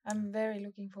 Interesting. I'm very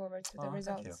looking forward to the Oh,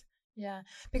 thank you. results. Yeah,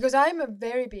 because I'm a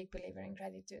very big believer in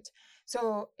gratitude.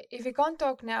 So if we can't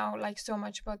talk now like so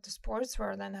much about the sports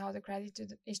world and how the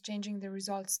gratitude is changing the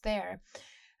results there,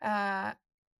 uh,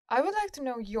 I would like to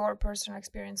know your personal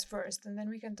experience first, and then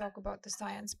we can talk about the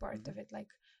science part Hmm. of it.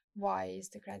 Like, why is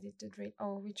the gratitude rate?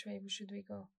 Oh, which way should we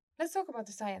go? Let's talk about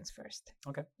the science first.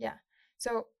 Okay. Yeah.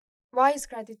 So, why is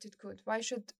gratitude good? Why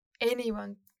should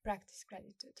anyone practice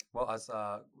gratitude? Well, as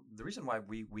the reason why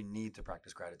we need to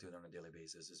practice gratitude on a daily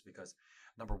basis is because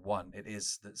number one, it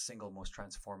is the single most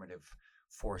transformative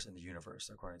force in the universe,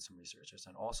 according to some researchers,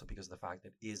 and also because of the fact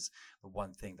that it is the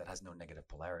one thing that has no negative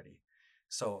polarity.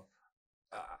 So,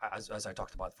 as I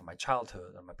talked about from my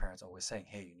childhood, and my parents always saying,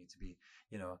 "Hey, you need to be,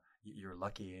 you're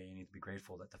lucky, and you need to be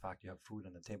grateful that the fact you have food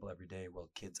on the table every day, while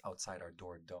kids outside our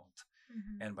door don't."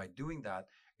 Mm-hmm. And by doing that,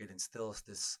 it instills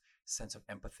this sense of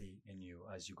empathy in you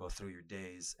as you go through your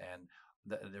days and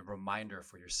the reminder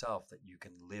for yourself that you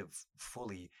can live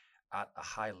fully at a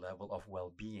high level of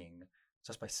well-being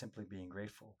just by simply being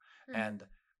grateful. Mm-hmm.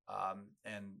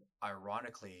 And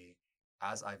ironically,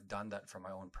 as I've done that for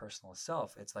my own personal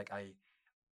self, it's like I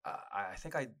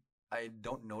think I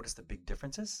don't notice the big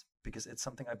differences because it's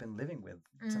something I've been living with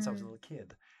since I was a Mm. little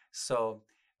kid. So,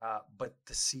 but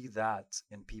to see that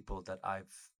in people that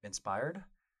I've inspired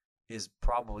is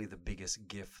probably the biggest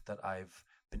gift that I've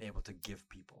been able to give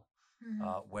people.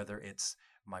 Mm-hmm. Whether it's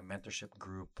my mentorship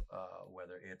group,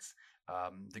 whether it's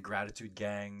the gratitude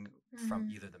gang from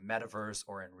Mm-hmm. either the metaverse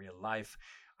or in real life,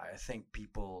 I think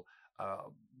uh,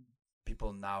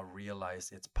 people now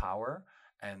realize its power,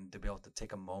 and to be able to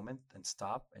take a moment and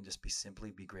stop and just be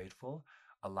simply be grateful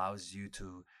allows you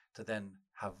to then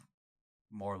have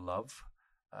more love,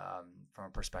 from a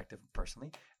perspective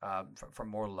personally, from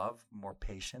more love, more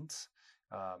patience,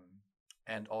 um,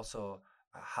 and also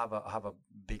have a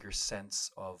bigger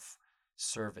sense of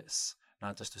service,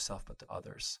 not just to self but to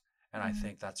others. And I Mm-hmm.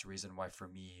 think that's the reason why for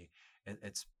me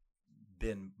it's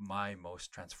been my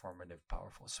most transformative,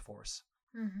 powerful force.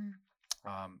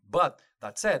 Mm-hmm. But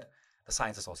that said, the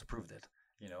science has also proved it.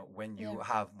 When Yeah. you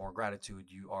have more gratitude,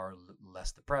 you are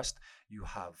less depressed. You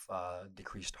have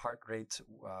decreased heart rate.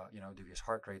 Decreased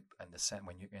heart rate and the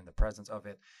when you're in the presence of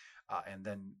it, and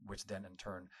then which then in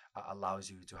turn allows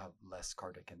you to have less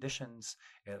cardiac conditions.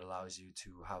 It allows you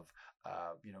to have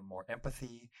more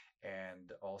empathy,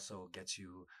 and also gets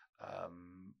you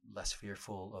less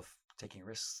fearful of taking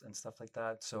risks and stuff like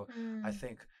that. So I Mm.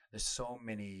 think there's so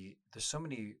many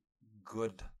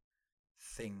good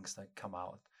things that come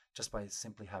out just by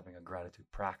simply having a gratitude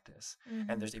practice. And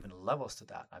Mm-hmm. there's even levels to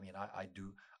that. I mean,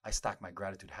 I stack my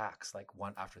gratitude hacks like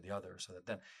one after the other, so that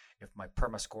then if my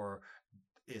perma score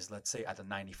is, let's say, at a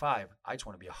 95, I just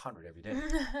want to be 100 every day.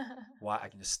 Why? I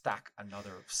can just stack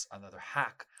another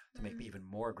hack to make me Mm. even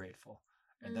more grateful.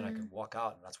 And then I can Mm. walk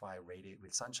out, and that's why I radiate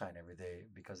with sunshine every day,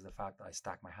 because of the fact that I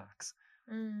stack my hacks.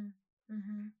 Mm.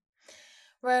 Mm-hmm.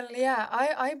 Well, yeah,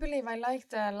 I believe I like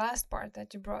the last part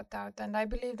that you brought out, and I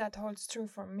believe that holds true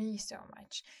for me so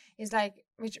much. Is like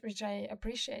which I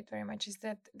appreciate very much is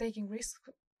that taking risk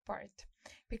part,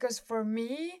 because for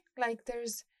me, like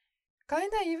there's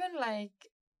kind of even like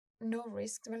no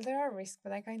risks. Well, there are risks,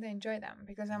 but I kind of enjoy them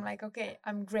because I'm like, okay,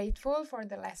 I'm grateful for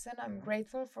the lesson. I'm Mhm.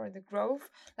 grateful for the growth.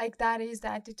 Like that is the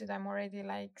attitude. I'm already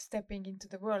like stepping into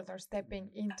the world or stepping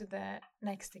into the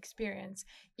next experience,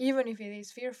 even if it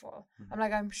is fearful. I'm Mhm.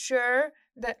 like, I'm sure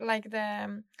that like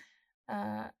the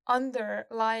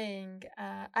underlying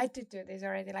attitude is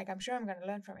already like, I'm sure I'm going to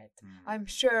learn from it. Mhm. I'm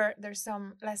sure there's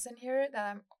some lesson here that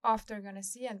I'm after going to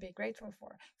see and be grateful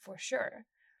for sure.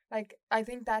 Like, I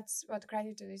think that's what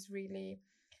gratitude is really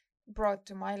brought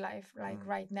to my life, like Mhm.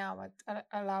 right now, what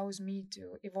allows me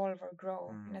to evolve or grow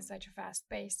in a, Mhm. such a fast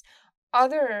pace.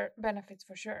 Other benefits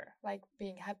for sure, like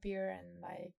being happier and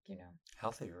like,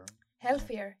 Healthier. Yeah.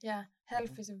 healthier. Yeah,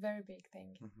 health Mhm. is a very big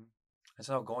thing. Mhm. And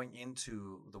so going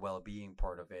into the well-being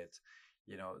part of it,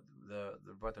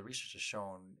 what the research has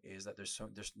shown is that there's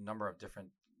a number of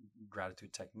different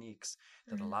gratitude techniques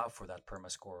that Mm-hmm. allow for that perma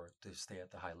score to stay at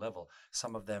the high level.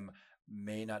 Some of them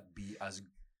may not be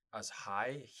as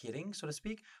high hitting, so to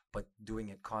speak, but doing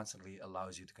it constantly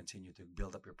allows you to continue to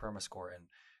build up your perma score and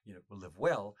live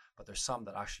well. But there's some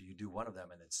that actually you do one of them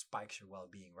and it spikes your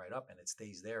well-being right up and it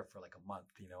stays there for like a month,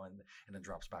 and then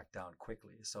drops back down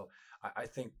quickly. So I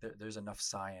think there's enough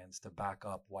science to back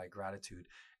up why gratitude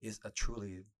is a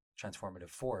truly transformative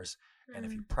force. And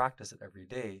if you Mm. practice it every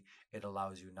day, it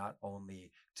allows you not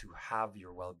only to have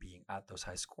your well-being at those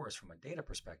high scores from a data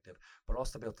perspective, but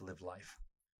also to be able to live life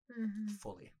Mhm.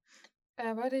 fully.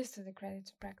 What is the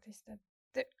gratitude practice that?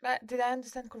 Did I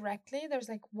understand correctly? There's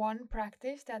like one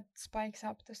practice that spikes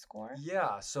up the score.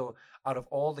 Yeah, so out of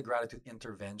all the gratitude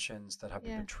interventions that have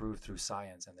been Yeah. proved through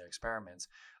science and their experiments,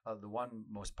 the one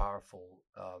most powerful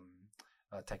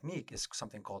technique is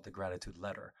something called the gratitude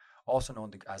letter, also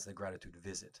known as the gratitude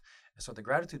visit. So the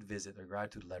gratitude visit or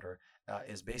gratitude letter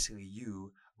is basically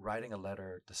you writing a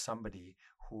letter to somebody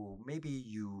who maybe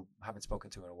you haven't spoken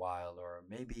to in a while, or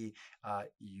maybe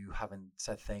you haven't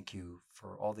said thank you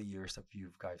for all the years that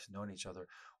you guys known each other,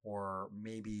 or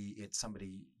maybe it's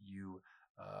somebody you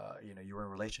were in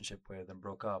a relationship with and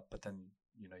broke up, but then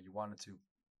you wanted to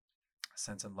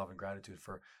send some love and gratitude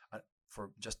uh,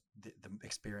 for just the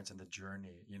experience and the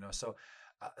journey.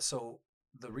 So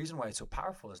the reason why it's so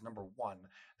powerful is, number one,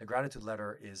 the gratitude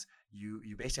letter is you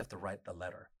basically have to write the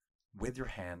letter with your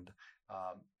hand.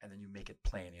 And then you make it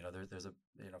plain. There's a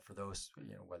for those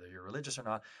whether you're religious or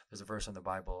not, there's a verse in the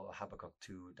Bible, Habakkuk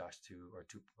 2-2 or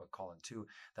 2:2,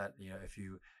 that if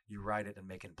you write it and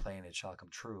make it plain, it shall come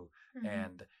true. Mm-hmm.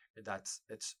 And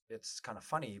it's kind of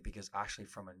funny, because actually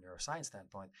from a neuroscience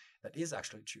standpoint, that is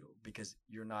actually true, because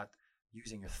you're not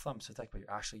using your thumbs to type, but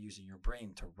you're actually using your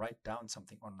brain to write down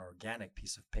something on an organic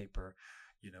piece of paper,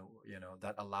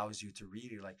 that allows you to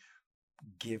really like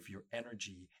give your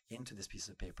energy into this piece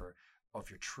of paper of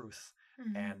your truth.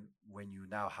 Mm-hmm. And when you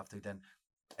now have to then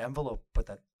put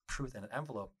that truth in an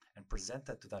envelope and present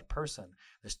that to that person,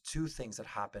 there's two things that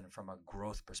happen from a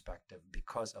growth perspective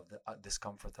because of the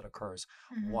discomfort that occurs.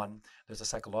 Mm-hmm. One, there's a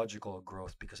psychological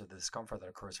growth because of the discomfort that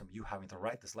occurs from you having to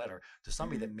write this letter to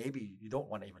somebody Mm-hmm. that maybe you don't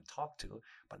want to even talk to,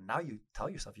 but now you tell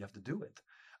yourself you have to do it.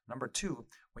 Number two,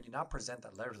 when you now present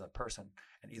that letter to that person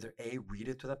and either A, read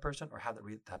it to that person, or have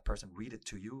that person read it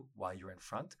to you while you're in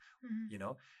front, Mm-hmm. you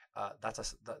know,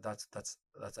 that's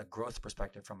a growth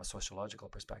perspective from a sociological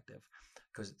perspective,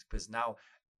 because now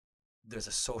there's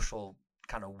a social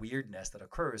kind of weirdness that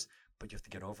occurs, but you have to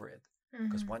get over it,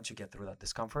 because Mm-hmm. once you get through that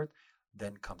discomfort,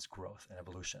 then comes growth and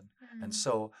evolution. And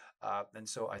Mm-hmm.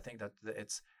 so I think that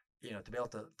it's to be able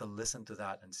to listen to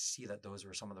that and see that those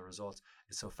were some of the results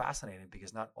is so fascinating,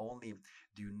 because not only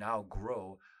do you now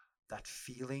grow that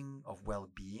feeling of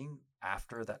well-being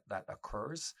after that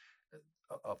occurs,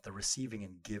 of the receiving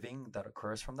and giving that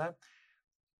occurs from that,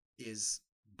 is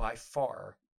by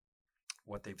far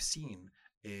what they've seen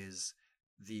is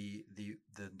the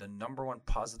number one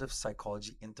positive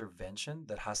psychology intervention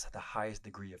that has the highest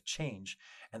degree of change,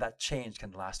 and that change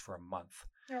can last for a month.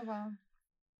 Oh wow.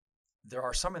 There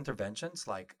are some interventions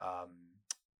like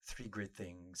three great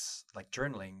things like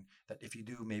journaling, that if you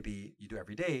do, maybe you do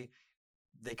every day,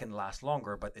 they can last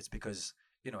longer, but it's because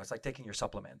it's like taking your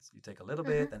supplements. You take a little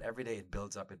Mm-hmm. bit, and every day it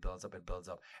builds up, it builds up, it builds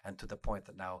up, and to the point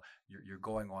that now you're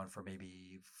going on for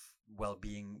maybe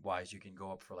well-being wise, you can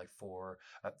go up for like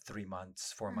 3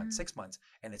 months, 4 months, Mm-hmm. 6 months,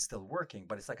 and it's still working,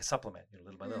 but it's like a supplement,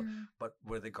 little by little. Mm-hmm. But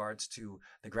with regards to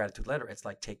the gratitude letter, it's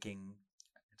like taking,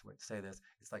 it's weird to say this,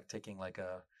 it's like taking like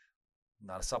a,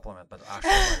 not a supplement, but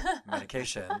actual like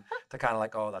medication, to kind of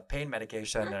like, oh, that pain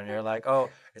medication, and you're like,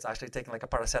 oh, it's actually taking like a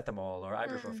paracetamol or Mm.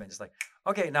 ibuprofen. It's like,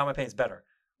 okay, now my pain's better,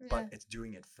 but Yeah. it's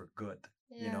doing it for good,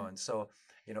 Yeah. And so,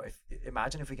 if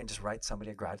imagine if we can just write somebody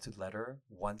a gratitude letter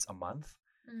once a month.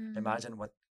 Mm. Imagine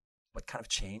what kind of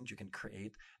change you can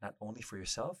create, not only for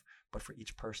yourself, but for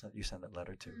each person that you send that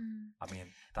letter to. Mm. I mean,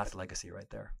 that's legacy right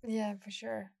there. Yeah, for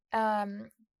sure.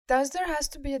 Does there has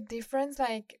to be a difference?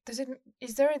 Like,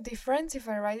 is there a difference if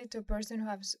I write it to a person who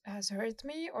has hurt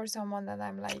me, or someone that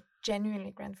I'm like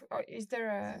genuinely grateful? Or is there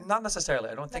a Not necessarily.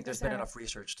 I don't not think there's been necessarily? enough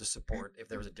research to support if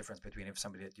there was a difference between if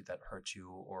somebody that hurt you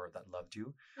or that loved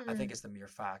you. I think Mm. it's the mere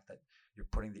fact that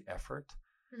you're putting the effort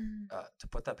Mm. to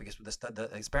put that, because the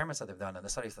experiments that they've done and the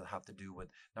studies that have to do with,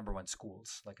 number one,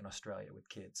 schools, like in Australia with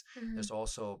kids. Mm. There's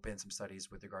also been some studies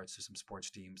with regards to some sports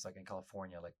teams, like in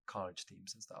California, like college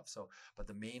teams and stuff. So, but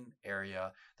the main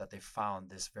area that they found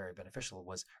this very beneficial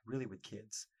was really with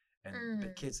kids, and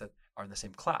Mm. kids that are in the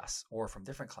same class or from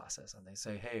different classes, and they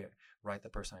say, hey, write the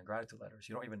person in gratitude letters.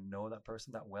 You don't even know that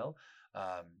person that well,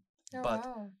 um, Oh but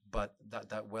wow.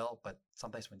 but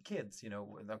sometimes when kids,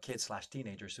 kids slash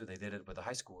teenagers too, they did it with the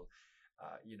high school,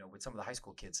 with some of the high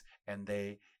school kids, and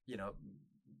they,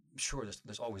 sure,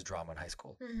 there's always drama in high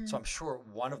school, so Mm. I'm sure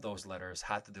one of those letters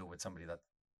had to do with somebody that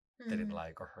they didn't Mm-hmm.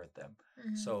 like or hurt them.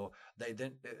 Mm-hmm. So they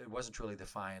didn't. It wasn't really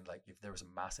defined like if there was a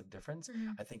massive difference.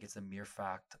 Mm-hmm. I think it's the mere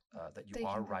fact that you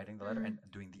are Taking the. writing the letter Mm-hmm.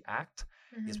 and doing the act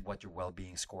Mm-hmm. is what your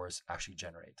well-being scores actually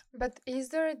generate. But is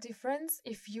there a difference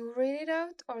if you read it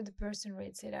out or the person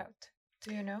reads it out?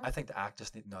 Do you know? I think the act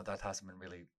just need no, that hasn't been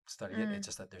really studied yet. Mm. It's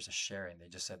just that there's a sharing. They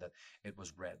just said that it was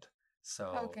read. So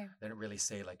Okay. they didn't really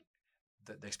say like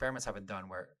the experiments haven't done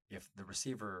where if the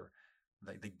receiver,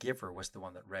 like the giver was the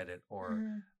one that read it or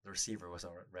Mm-hmm. the receiver was the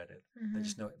one that read it. They Mm-hmm.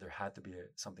 just know there had to be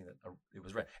something that it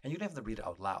was read. And you don't have to read it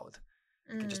out loud.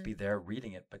 You can just Mm. be there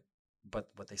reading it, but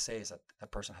what they say is that that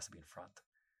person has to be in front.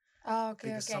 Oh, okay,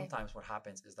 Because okay. sometimes what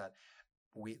happens is that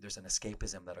there's an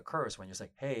escapism that occurs when you're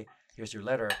like, hey, here's your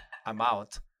letter, I'm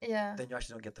out. Yeah. Then you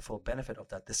actually don't get the full benefit of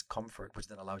that discomfort, which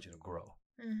then allows you to grow.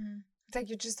 Mm-hmm. It's like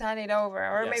you just hand it over,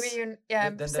 or maybe Yes. you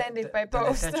Then send it by then the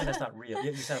post. intention is not real.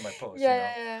 Yeah, you send it by post, Yeah,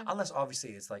 yeah, yeah. Unless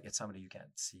obviously it's like it's somebody you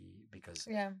can't see because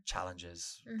Yeah.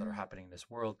 challenges that are Mm-hmm. happening in this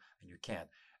world and you can't.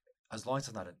 As long as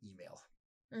it's not an email,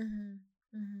 Mm-hmm.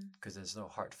 Mm-hmm. because there's no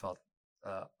heartfelt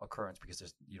occurrence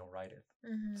because you don't write it.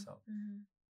 Mm-hmm. So Mm-hmm.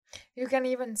 You can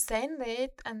even send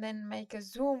it and then make a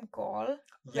Zoom call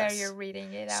where yes. you're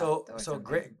reading it out So or so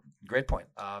something. great point.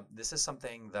 This is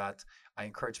something that I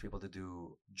encourage people to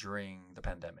do during the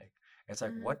pandemic. It's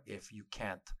like, Mm-hmm. what if you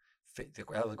can't fit?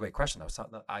 That was a great question.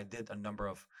 I did a number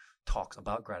of talks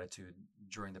about gratitude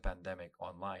during the pandemic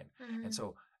online, Mm-hmm. and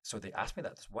so they asked me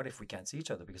that. What if we can't see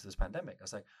each other because of this pandemic? I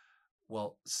was like,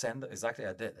 well, send exactly.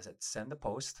 I did. I said, send the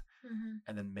post Mm-hmm.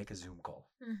 and then make a Zoom call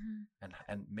Mm-hmm.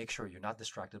 and make sure you're not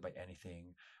distracted by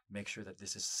anything. Make sure that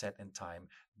this is set in time.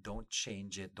 Don't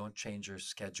change it. Don't change your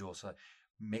schedule. So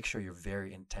make sure you're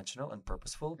very intentional and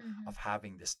purposeful Mm-hmm. of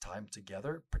having this time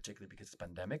together, particularly because it's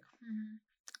pandemic, Mm-hmm.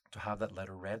 to have that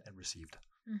letter read and received.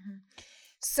 Mm-hmm.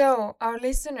 So, our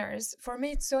listeners, for me,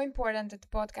 it's so important that the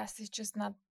podcast is just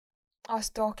not us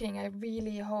talking. I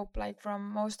really hope, like from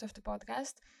most of the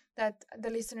podcast, that the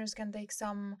listeners can take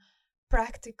some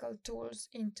practical tools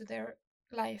into their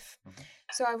life. Mhm.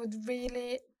 So, I would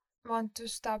really want to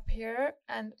stop here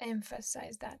and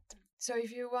emphasize that. So,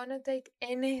 if you want to take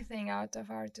anything out of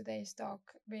our today's talk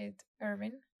with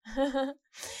Erwin,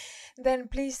 then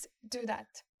please do that.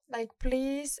 Like,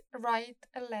 please write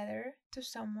a letter to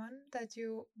someone that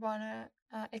you want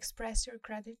to express your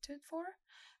gratitude for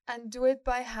and do it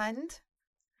by hand.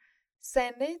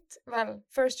 Send it. Well,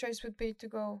 first choice would be to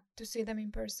go to see them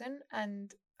in person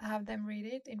and have them read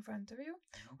it in front of you.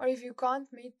 Mhm. Or if you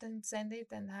can't meet, then send it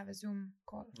and have a Zoom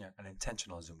call. Yeah, an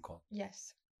intentional Zoom call.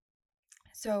 Yes.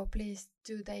 So please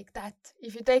do take that.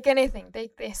 If you take anything,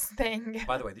 take this thing.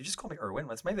 By the way, did you just call me Erwin?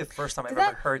 That's maybe the first time I've Did I?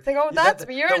 ever heard Like, oh, you- that's the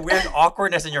weird. weird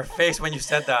awkwardness in your face when you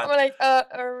said that. I'm like,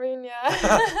 Erwin,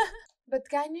 yeah. But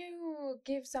can you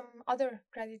give some other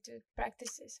gratitude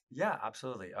practices? Yeah,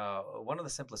 absolutely. One of the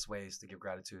simplest ways to give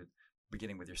gratitude,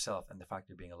 beginning with yourself and the fact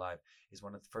you're being alive, is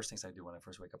one of the first things I do when I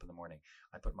first wake up in the morning.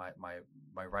 I put my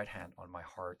right hand on my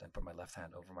heart and put my left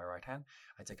hand over my right hand.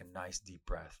 I take a nice deep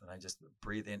breath and I just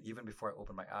breathe in even before I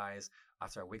open my eyes.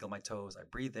 After I wiggle my toes, I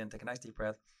breathe in, take a nice deep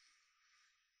breath,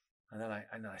 and then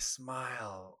I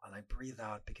smile and I breathe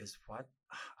out because what?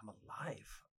 I'm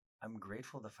alive. I'm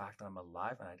grateful for the fact that I'm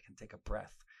alive and I can take a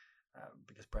breath.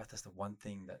 Because breath is the one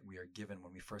thing that we are given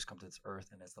when we first come to this earth,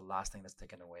 and it's the last thing that's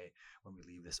taken away when we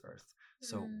leave this earth.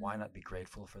 So why not be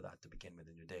grateful for that to begin with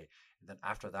in your day? And then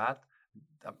after that,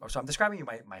 so I'm describing you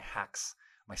my hacks,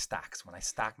 my stacks. When I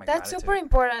stack my That's gratitude. super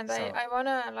important. So- I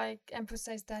wanna like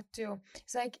emphasize that too.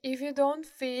 It's like if you don't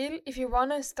feel, if you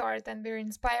wanna start, and we're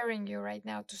inspiring you right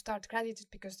now to start gratitude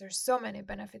because there's so many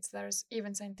benefits that are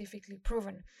even scientifically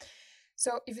proven.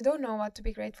 So if you don't know what to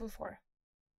be grateful for,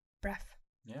 breath.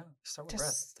 Yeah, start with Just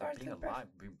breath. start Being with breath. alive,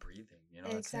 being breathing.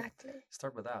 That's it. Exactly.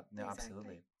 Start with that. Yeah, Exactly.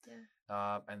 absolutely.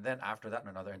 Yeah. And then after that,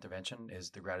 another intervention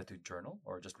is the gratitude journal,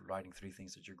 or just writing 3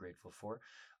 things that you're grateful for.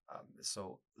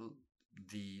 So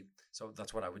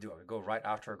that's what I would do. I would go right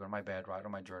after I go to my bed, write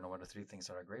on my journal what are 3 things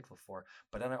that I'm grateful for.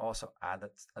 But then I also add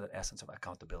that essence of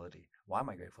accountability. Why am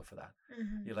I grateful for that?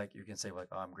 Mm-hmm. You can say like,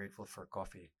 oh, I'm grateful for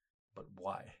coffee, but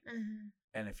why? Mm-hmm.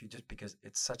 And if you just because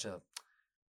it's such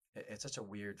a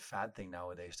weird fad thing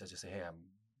nowadays to just say, hey, I'm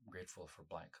grateful for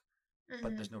blank,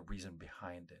 but there's no reason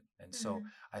behind it. And so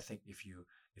I think if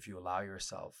you allow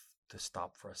yourself to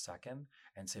stop for a second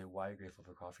and say, why are you grateful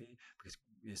for coffee? Because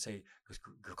you say, because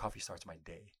coffee starts my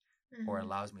day, or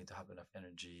allows me to have enough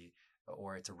energy,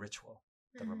 or it's a ritual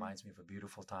that reminds me of a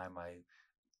beautiful time I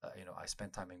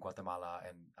spent time in Guatemala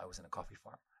and I was in a coffee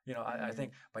farm. I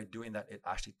think by doing that, it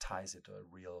actually ties it to a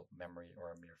real memory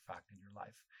or a mere fact in your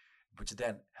life, which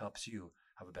then helps you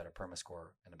have a better perma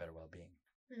score and a better well-being.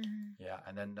 Mhm. Yeah,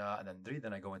 and then 3,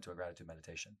 then I go into a gratitude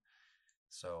meditation.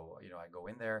 So, I go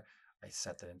in there, I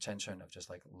set the intention of just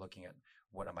like looking at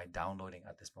what am I downloading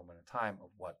at this moment in time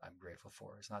of what I'm grateful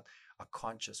for. It's not a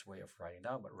conscious way of writing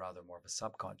down, but rather more of a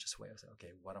subconscious way of saying,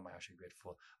 okay, what am I actually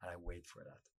grateful? And I wait for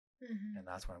that. Mhm. And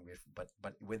that's what I'm grateful,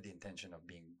 but with the intention of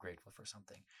being grateful for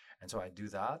something. And so I do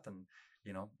that, and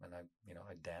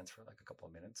I dance for like a couple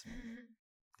of minutes,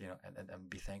 and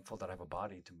be thankful that I have a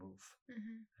body to move.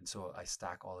 Mhm. And so I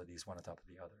stack all of these one on top of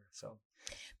the other. So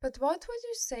But what would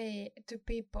you say to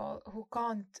people who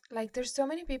can't, like, there's so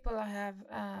many people I have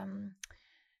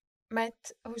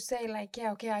met who say, like,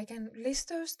 yeah, okay, I can list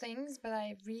those things, but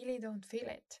I really don't feel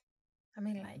it. I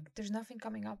mean, like, there's nothing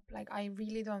coming up. Like, I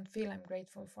really don't feel I'm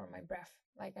grateful for my breath.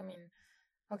 Like, I mean,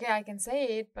 okay, I can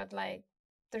say it, but like,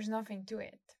 there's nothing to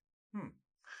it.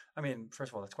 I mean,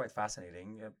 first of all, it's quite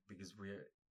fascinating, because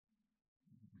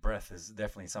breath is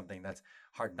definitely something that's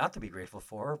hard not to be grateful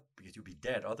for because you'd be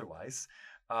dead otherwise.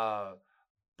 Uh,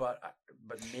 but I-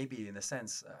 but maybe in a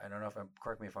sense, I don't know if I'm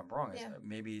correct me if I'm wrong. Is Yeah.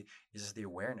 maybe it's just the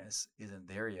awareness isn't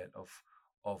there yet of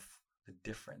the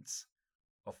difference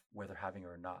of whether having it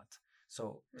or not.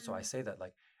 So I say that,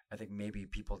 like, I think maybe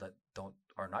people that don't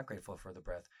are not grateful for the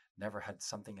breath never had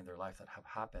something in their life that have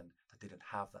happened that they didn't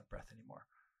have that breath anymore,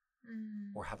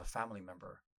 or have a family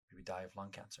member maybe die of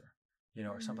lung cancer,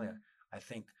 or something like that. I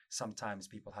think sometimes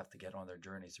people have to get on their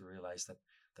journey to realize that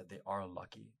they are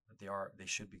lucky, that they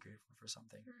should be grateful for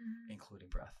something, including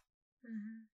breath.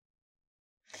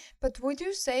 But would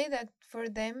you say that for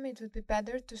them it would be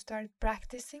better to start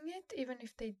practicing it even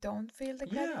if they don't feel the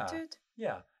Yeah, gratitude?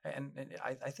 yeah, and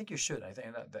I think you should. I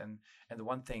think that, and the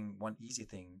one easy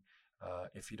thing,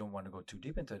 if you don't want to go too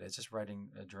deep into it, is just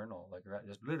writing a journal, like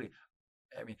just literally.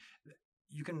 I mean,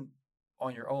 you can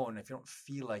on your own, if you don't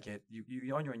feel like it,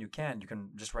 you on your own, you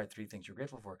can just write 3 things you're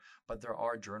grateful for. But there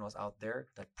are journals out there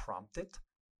that prompt it,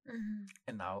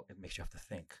 and now it makes you have to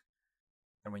think.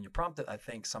 And when you prompt it, I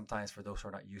think sometimes for those who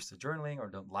are not used to journaling or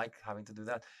don't like having to do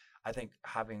that, I think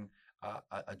having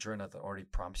a journal that already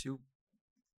prompts you,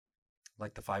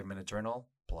 like the 5-minute journal,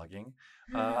 plugging,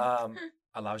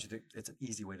 allows you to. It's an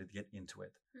easy way to get into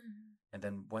it. And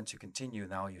then once you continue,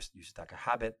 now you stack a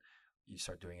habit. You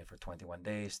start doing it for 21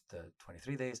 days to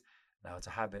 23 days. Now it's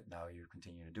a habit. Now you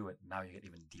continue to do it. Now you get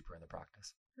even deeper in the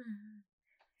practice.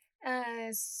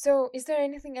 So is there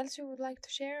anything else you would like to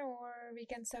share, or we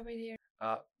can stop it here?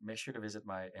 Make sure to visit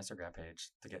my Instagram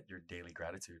page to get your daily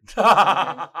gratitude.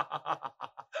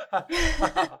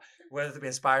 Whether to be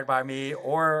inspired by me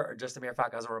or just a mere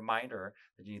fact as a reminder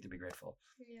that you need to be grateful.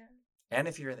 Yeah. And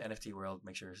if you're in the NFT world,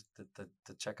 make sure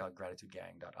to check out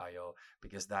gratitudegang.io,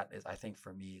 because that is, I think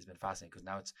for me, has been fascinating, because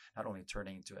now it's not only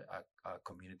turning into a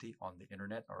community on the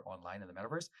internet or online in the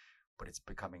metaverse, but it's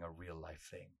becoming a real life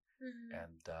thing.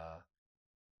 And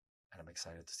I'm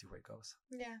excited to see where it goes.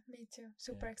 Yeah, me too.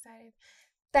 Super excited.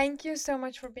 Thank you so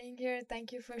much for being here.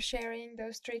 Thank you for sharing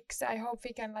those tricks. I hope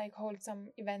we can like hold some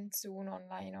event soon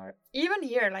online, or even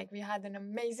here. Like, we had an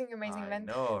amazing event.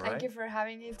 Know, right? Thank you for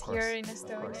having it here in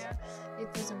Estonia. It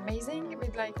was amazing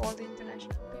with like all the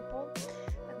international people.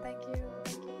 And thank you.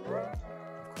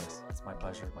 Of course. It's my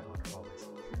pleasure, my honor always.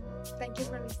 Thank you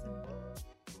for listening.